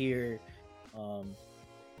 Everything is here.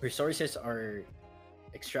 Resources are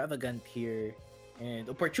extravagant here, and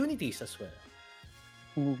opportunities as well.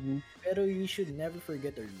 Pero you should never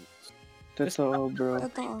forget our roots. Totoo, bro. I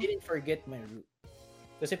didn't forget my root.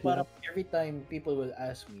 Kasi parang every time people will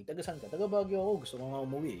ask me, taga saan ka? Taga Baguio ako. Gusto ko nga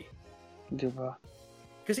umuwi. Diba?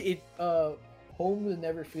 Kasi home will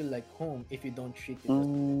never feel like home if you don't treat it as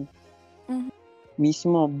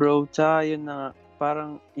Mismo, bro. Tsaka yun na,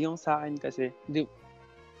 parang yung sa akin kasi,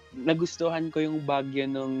 nagustuhan ko yung Baguio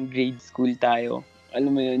nung grade school tayo.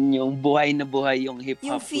 Alam mo yun, yung buhay na buhay yung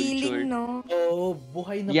hip-hop yung feeling, culture. no? Oo,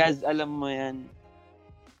 buhay na Yes, alam mo yan.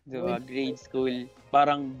 Diba, grade school.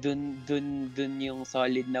 Parang dun yung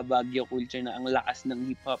solid na Baguio culture na ang lakas ng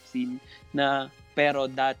hip-hop scene na pero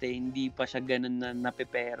dati hindi pa siya ganun na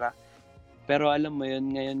napepera. Pero alam mo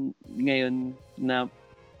yun, ngayon na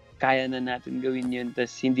kaya na natin gawin yun,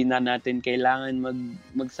 tas hindi na natin kailangan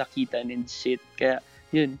magsakitan and shit. Kaya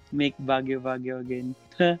yun, make Baguio again.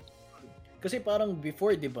 Kasi parang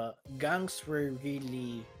before, di ba, gangs were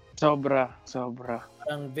really Sobra.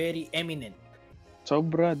 parang very eminent.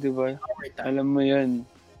 Sobra, di ba? Alam mo yun.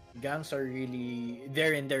 Gangs are really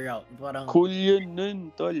there and there out. Parang Cool yun nun,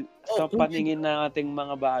 tol. Sa cool paningin ng ating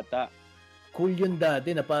mga bata. Cool yun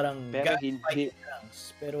dati na parang Pero gangs hindi. fight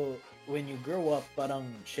gangs. Pero when you grow up, parang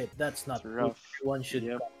shit, that's not rough. Cool. Everyone should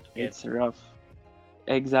come together. It's rough.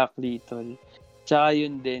 Exactly, tol. Tsaka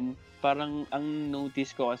yun din, parang ang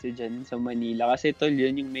notice ko kasi dyan sa Manila, kasi tol,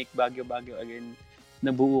 yun yung make Baguio again.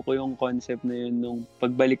 Nabuo ko yung concept na yun nung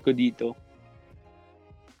pagbalik ko dito.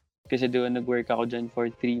 Kasi doon nag-work ako dyan for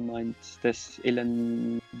 3 months. Tapos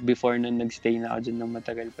before nun nag-stay na ako dyan ng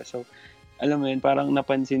matagal pa. So, alam mo yun, parang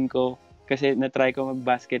napansin ko, kasi na-try ko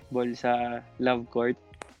mag-basketball sa Love Court.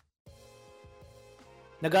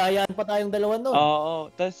 Nag-aayaan pa tayong dalawa nun.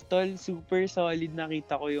 Oo, tas tol, super solid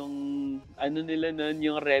nakita ko yung ano nila nun,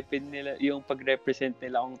 yung repin nila, yung pag-represent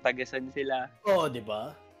nila kung tagasan sila. Oo, di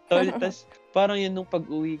ba? Tol, tas parang yun nung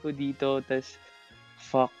pag-uwi ko dito, tas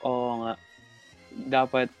fuck, oo nga.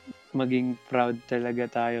 Dapat maging proud talaga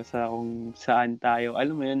tayo sa kung saan tayo.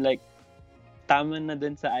 Alam mo yun, like, tama na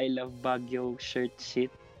dun sa I Love Baguio shirt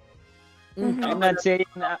shit. I'm Tama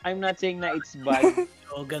not saying na it's bad.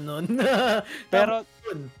 o ganun. Pero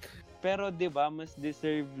Yun. pero 'di ba mas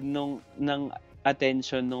deserve ng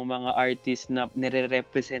attention ng mga artist na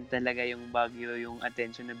nire-represent talaga yung Baguio, yung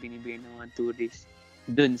attention na binibigay ng mga tourists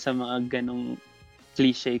dun sa mga ganong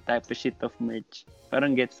cliche type of shit of merch.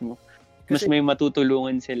 Parang gets mo. Mas Kasi- may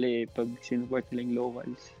matutulungan sila pag sinupport nila yung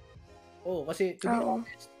locals. kasi to be Oo.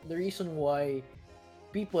 honest, the reason why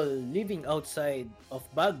people living outside of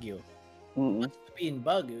Baguio Mm. wants to be in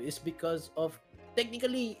Baguio is because of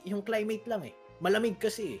technically yung climate lang Malamig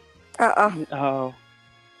kasi Oo. Oh.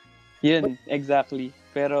 Yun, exactly.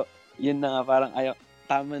 Pero yun na nga parang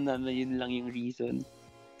tama na yun lang yung reason.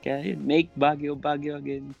 Kaya yun, make Baguio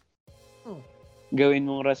again. Oh. Gawin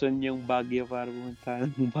mong rason yung Baguio para pumunta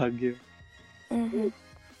ng Baguio. Mhm.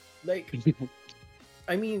 Like,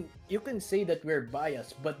 I mean, you can say that we're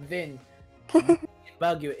biased, but then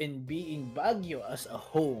Baguio and being Baguio as a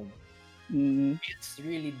home, it's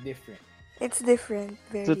really different. It's different,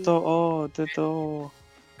 very. Totoo.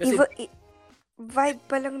 Kasi Vibe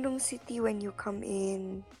pa lang nung city when you come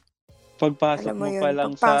in. Pagpasok Alam mo mo yun, pa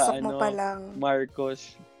lang pagpasok sa mo pa lang.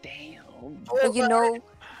 Marcos, damn. You know,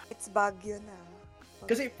 it's Baguio na.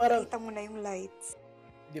 Kasi parang, Kita mo na yung lights.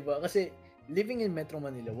 di ba? Kasi living in Metro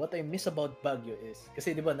Manila, what I miss about Baguio is,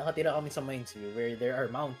 kasi di ba, nakatira kami sa Mainsview where there are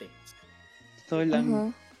mountains. So lang, Mhm.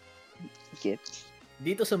 gets.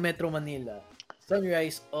 Dito sa Metro Manila,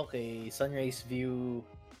 sunrise, okay, sunrise view,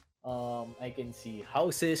 I can see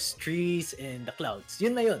houses, trees, and the clouds.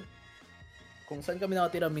 Yun na yun. Kung saan kami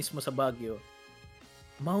nakatira mismo sa Baguio,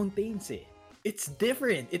 mountains It's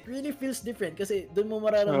different. It really feels different kasi doon mo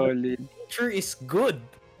mararamdaman Solid. nature is good.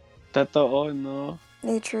 Totoo, no?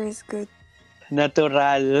 Nature is good.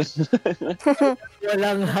 Natural.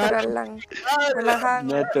 Walang Natural lang. Walang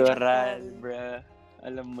hangover. Natural, bruh.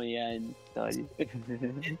 Alam mo yan, tol.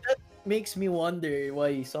 Makes me wonder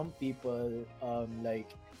why some people like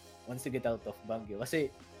wants to get out of Baguio.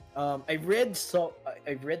 Kasi I've read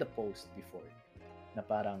a post before na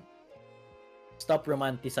parang stop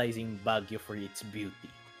romanticizing Baguio for its beauty.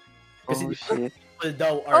 Kasi Oh, shit. people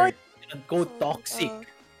daw are quote toxic.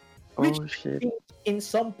 Oh, Which shit. in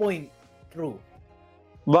some point true.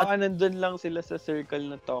 Baka nandun lang sila sa circle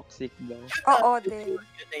na toxic daw. Oo, din.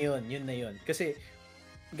 Yun na yun. Kasi,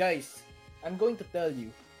 guys, I'm going to tell you,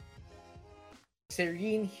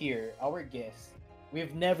 Serene here, our guest,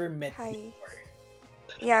 we've never met Hi. before.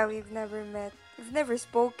 Yeah, we've never met. We've never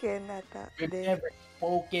spoken ata. We've din. never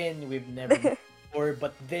spoken, we've never met before,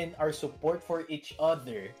 but then our support for each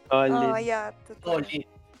other, Oh, Solid. yeah. Totoo. solid.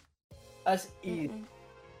 As is. Mm-mm.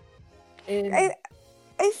 And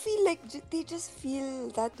I feel like they just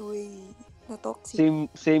feel that way na toxic.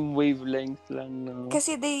 Same wavelength lang, no?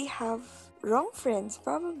 Kasi they have wrong friends,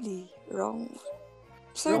 probably. Wrong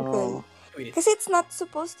Oh. circle. Kasi it's not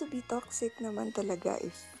supposed to be toxic naman talaga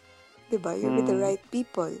if, diba, you're with the right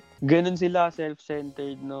people. Ganun sila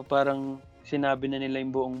self-centered, no? Parang sinabi na nila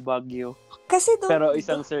yung buong Baguio. Kasi Pero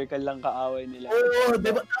isang circle lang kaaway nila. oo,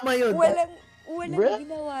 diba? Tama yun. walang Bruh.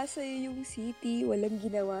 ginawa sa'yo yung city, walang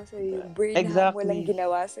ginawa sa'yo yung Burnham, Exactly. walang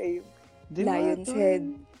ginawa sa'yo yung Diba, Lion's tol? Head.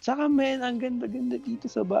 Tsaka men, ang ganda-ganda dito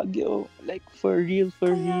sa Baguio. Like, for real.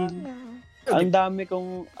 Kaya nga. Ang dami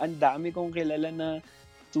kong kilala na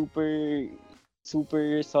super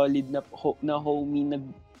solid na homie na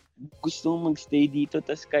gusto magstay dito,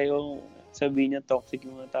 tas kayo sabihin niya toxic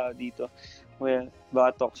yung mga tao dito. Well,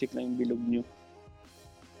 baka toxic na yung bilog nyo.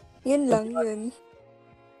 Yun lang yun.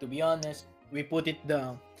 To be honest, we put it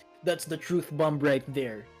down. That's the truth bomb right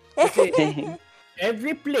there. Kasi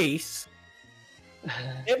every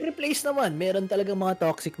place naman, meron talagang mga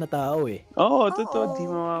toxic na tao Oo, totoo. Di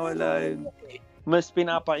Oo, mawawala meron. yun. Mas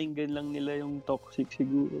pinapakinggan lang nila yung toxic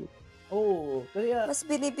siguro. Oo, kaya Mas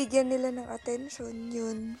binibigyan nila ng attention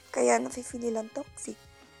yun. Kaya nafe-feel nilang toxic.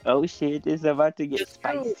 Oh shit, it's about to get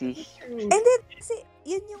spicy. And then, kasi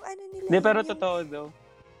yun yung ano nila. Hindi, pero yung totoo though.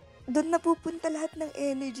 doon napupunta lahat ng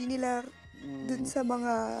energy nila doon sa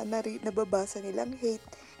mga nababasa nilang hate.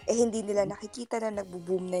 Hindi nila nakikita na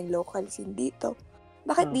nagbo-boom na yung local scene dito.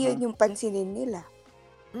 Bakit di yun yung pansinin nila?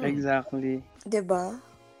 Exactly. 'Di ba?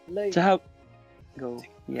 like, Tsaka, go.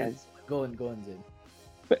 Yes. go on, Zen.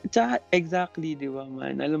 Tsaka, exactly, di ba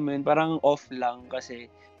man? Alam mo yun, parang off lang kasi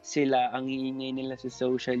sila, ang ingay nila sa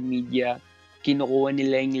social media, kinukuha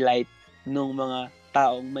nila yung light ng mga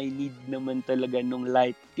taong may need naman talaga nung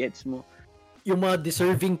light. Gets mo? Yung mga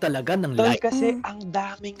deserving talaga ng Tol, light. kasi ang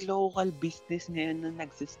daming local business ngayon na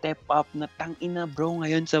nagsi-step up na tangina bro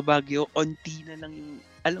ngayon sa Baguio, onti na lang yung,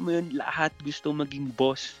 alam mo yun, lahat gusto maging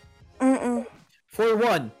boss. For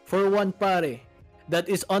one pare, that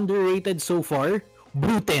is underrated so far,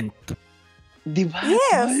 Blue Tent. Di ba,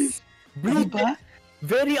 Yes! Blue Di ba?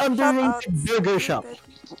 Very underrated Shoutouts. burger shop.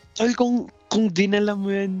 Tol, kung dinala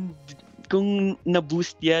mo yan, kung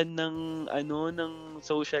na-boost yan ng ng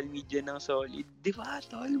social media ng solid, di ba,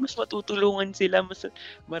 tol? Mas matutulungan sila, mas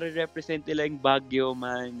mare-represent nila yung Baguio,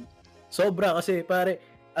 man. Sobra kasi pare,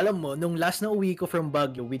 alam mo, nung last na uwi ko from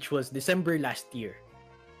Baguio, which was December last year,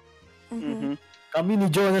 Mhm. kami ni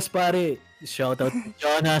Jonas pare, shout out to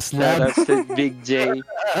Jonas Shout Lab. out to Big J.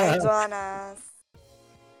 Hi, Jonas.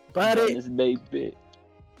 Pare, Jonas, baby.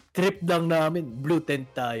 trip lang namin, Blue Tent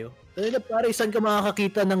tayo. Talaga pare, saan ka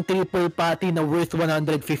makakakita ng triple patty na worth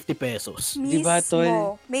 150 pesos? Mismo. Di ba,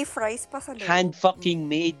 tol? May fries pa sa loob. Hand fucking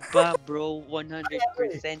made pa, bro.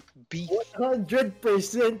 100% beef.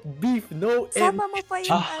 100% beef, no Sama mo pa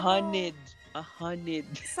yung 100.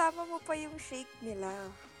 Sama mo pa yung shake nila.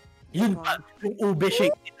 Yun Diba? pa, yung ube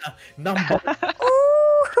shake nila. Number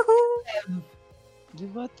Ooh! Di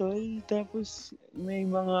ba, tol? Tapos, may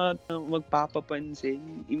mga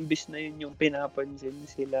magpapapansin. Imbis na yun yung pinapansin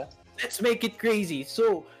sila. Let's make it crazy.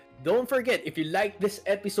 So, don't forget, if you like this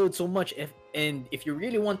episode so much, and if you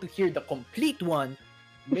really want to hear the complete one,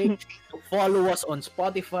 make sure to follow us on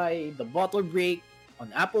Spotify, The Bottle Break,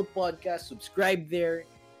 on Apple Podcasts, subscribe there,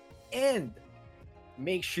 and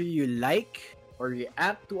make sure you like or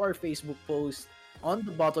react to our Facebook post on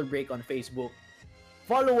The Bottle Break on Facebook.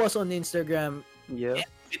 Follow us on Instagram Yeah. and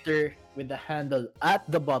Twitter with the handle at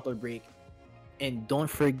The Bottle Break. And don't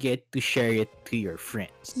forget to share it to your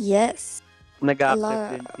friends. Yes. Nag-accept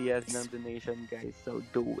din si Yaz ng donation, guys. So,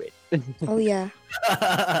 do it. Oh, yeah.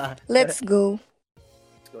 Let's go.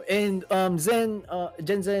 And Zen,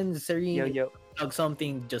 Serene, Yo. plug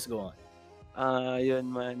something, just go on. Yun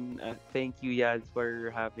man. Thank you, Yaz, for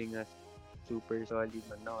having us. Super solid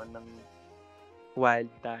ng wild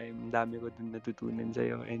time. Dami ko dun natutunan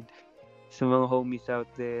sa'yo. And sa mga homies out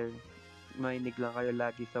there, mainig lang kayo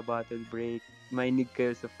lagi sa Bottle Break. Mainig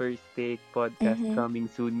kayo sa First Take podcast coming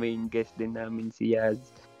soon. Main guest din namin si Yaz.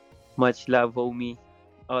 Much love, homie.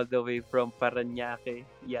 All the way from Paranaque.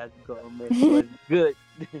 Yaz Gomez was good.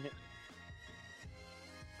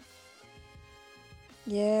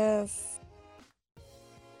 Yes.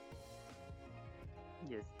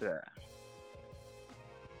 Yes, sir.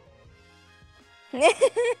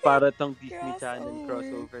 Para tong Disney Channel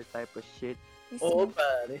crossover type of shit. Oo,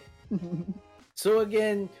 pare. So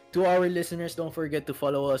again, to our listeners, don't forget to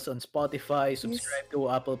follow us on Spotify, subscribe to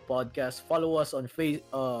Apple Podcasts, follow us on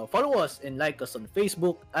follow us and like us on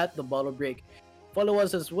Facebook at The Bottle Break. Follow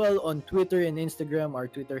us as well on Twitter and Instagram. Our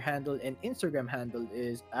Twitter handle and Instagram handle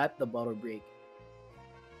is at The Bottle Break.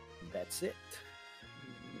 That's it.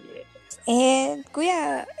 And,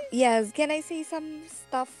 Kuya, yes, can I say some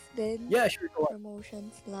stuff din? Yeah, sure. Go on.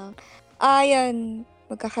 Promotions lang. Ayan,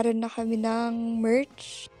 magkakaroon na kami ng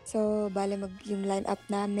merch. So, bale yung line-up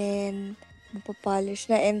namin,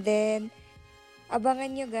 mapapolish na. And then,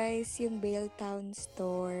 abangan nyo guys yung Bailtown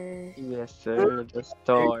store. Yes, sir. The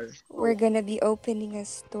store. We're gonna be opening a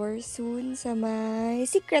store soon sa may...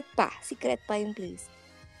 Secret pa yung place.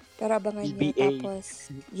 Pero abangan nyo. EBA.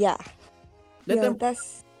 Tapos, yeah. Let them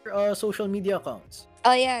Tas, social media accounts.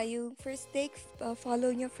 oh yeah, yung First Take, follow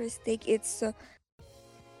nyo First Take. It's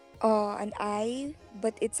an I,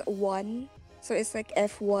 but it's 1. So it's like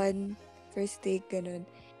F1 First Take, ganun.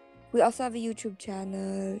 We also have a YouTube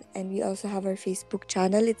channel and we also have our Facebook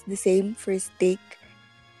channel. It's the same, First Take.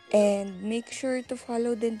 And make sure to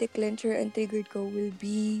follow din the Clencher and Triggered Co. Will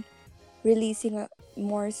be releasing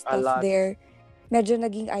more stuff lot. there. Medyo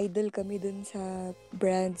naging idol kami dun sa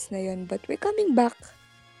brands na yun, but we're coming back.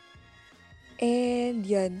 And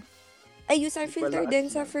yun. I use our filter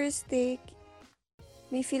din sa First Take.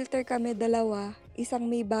 May filter kami, 2.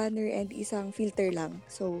 Isang may banner and isang filter lang.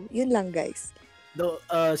 So, yun lang guys.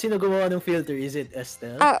 Sino gumawa ng filter? Is it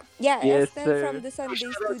Estelle? Yeah, Yes, Estelle sir. from the Sunday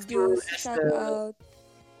Shout out to Studios. Shout Estelle. out.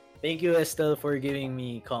 Thank you, Estelle, for giving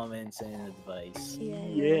me comments and advice. Yeah.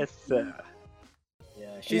 Yes, sir.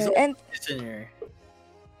 Yeah, she's Yeah, a and listener.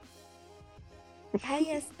 hi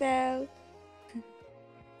Estelle.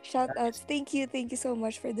 Shout outs. Thank you so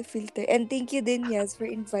much for the filter. And thank you din, Yas, for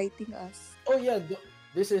inviting us. Oh yeah,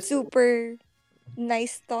 this is Super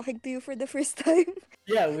nice talking to you for the first time.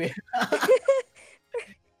 yeah.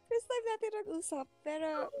 First time time natin nag-usap,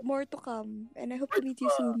 pero more to come. And I hope to More to meet you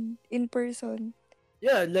soon in person.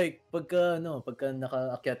 Yeah, like, pagka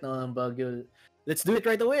nakaakyat na ng Baguio, let's do it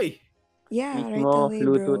right away. Yeah, right Mismo, away,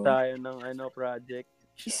 luto bro. tayo ng project.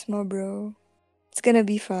 Mismo, bro. It's gonna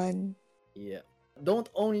be fun. Yeah. Don't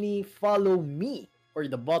only follow me or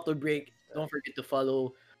the bottle break. Don't forget to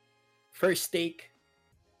follow First Take,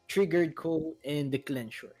 Triggered Co, and the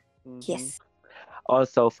Cleansure. Mhm. Yes.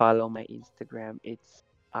 Also, follow my Instagram. It's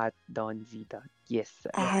at donz. Yes,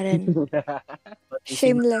 sir. Yeah. Rin. But you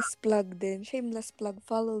see, Shameless plug din. Shameless plug.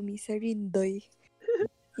 Follow me sa Rindoy.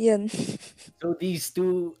 Yan. so these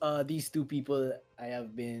two people I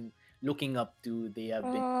have been looking up to. They have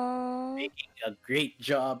been Aww. making a great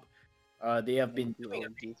job. They have been Thank you, doing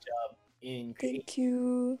a OG. great job in Thank creating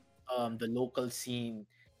you. the local scene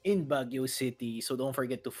in Baguio City. So don't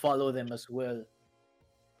forget to follow them as well.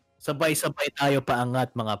 Sabay-sabay tayo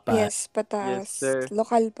paangat mga Yes, Yes, pataas. sir.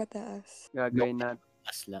 Lokal pataas. Gagawin na.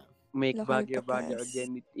 Lokas lang. Make Lokal Baguio Baguio pataas.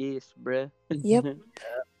 again it is, bruh. Yep.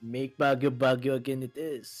 Make Baguio Baguio again it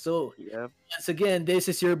is. So Yep. once again, this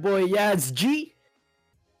is your boy Yaz G.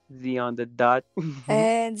 Z on the dot.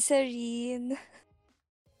 And Serene.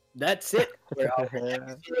 That's it for our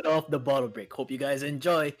episode of the Bottle Break. Hope you guys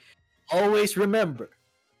enjoy. Always remember,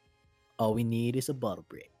 all we need is a bottle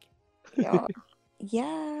break. Yeah.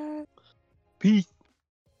 Yeah. Peace.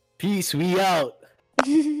 Peace, we out.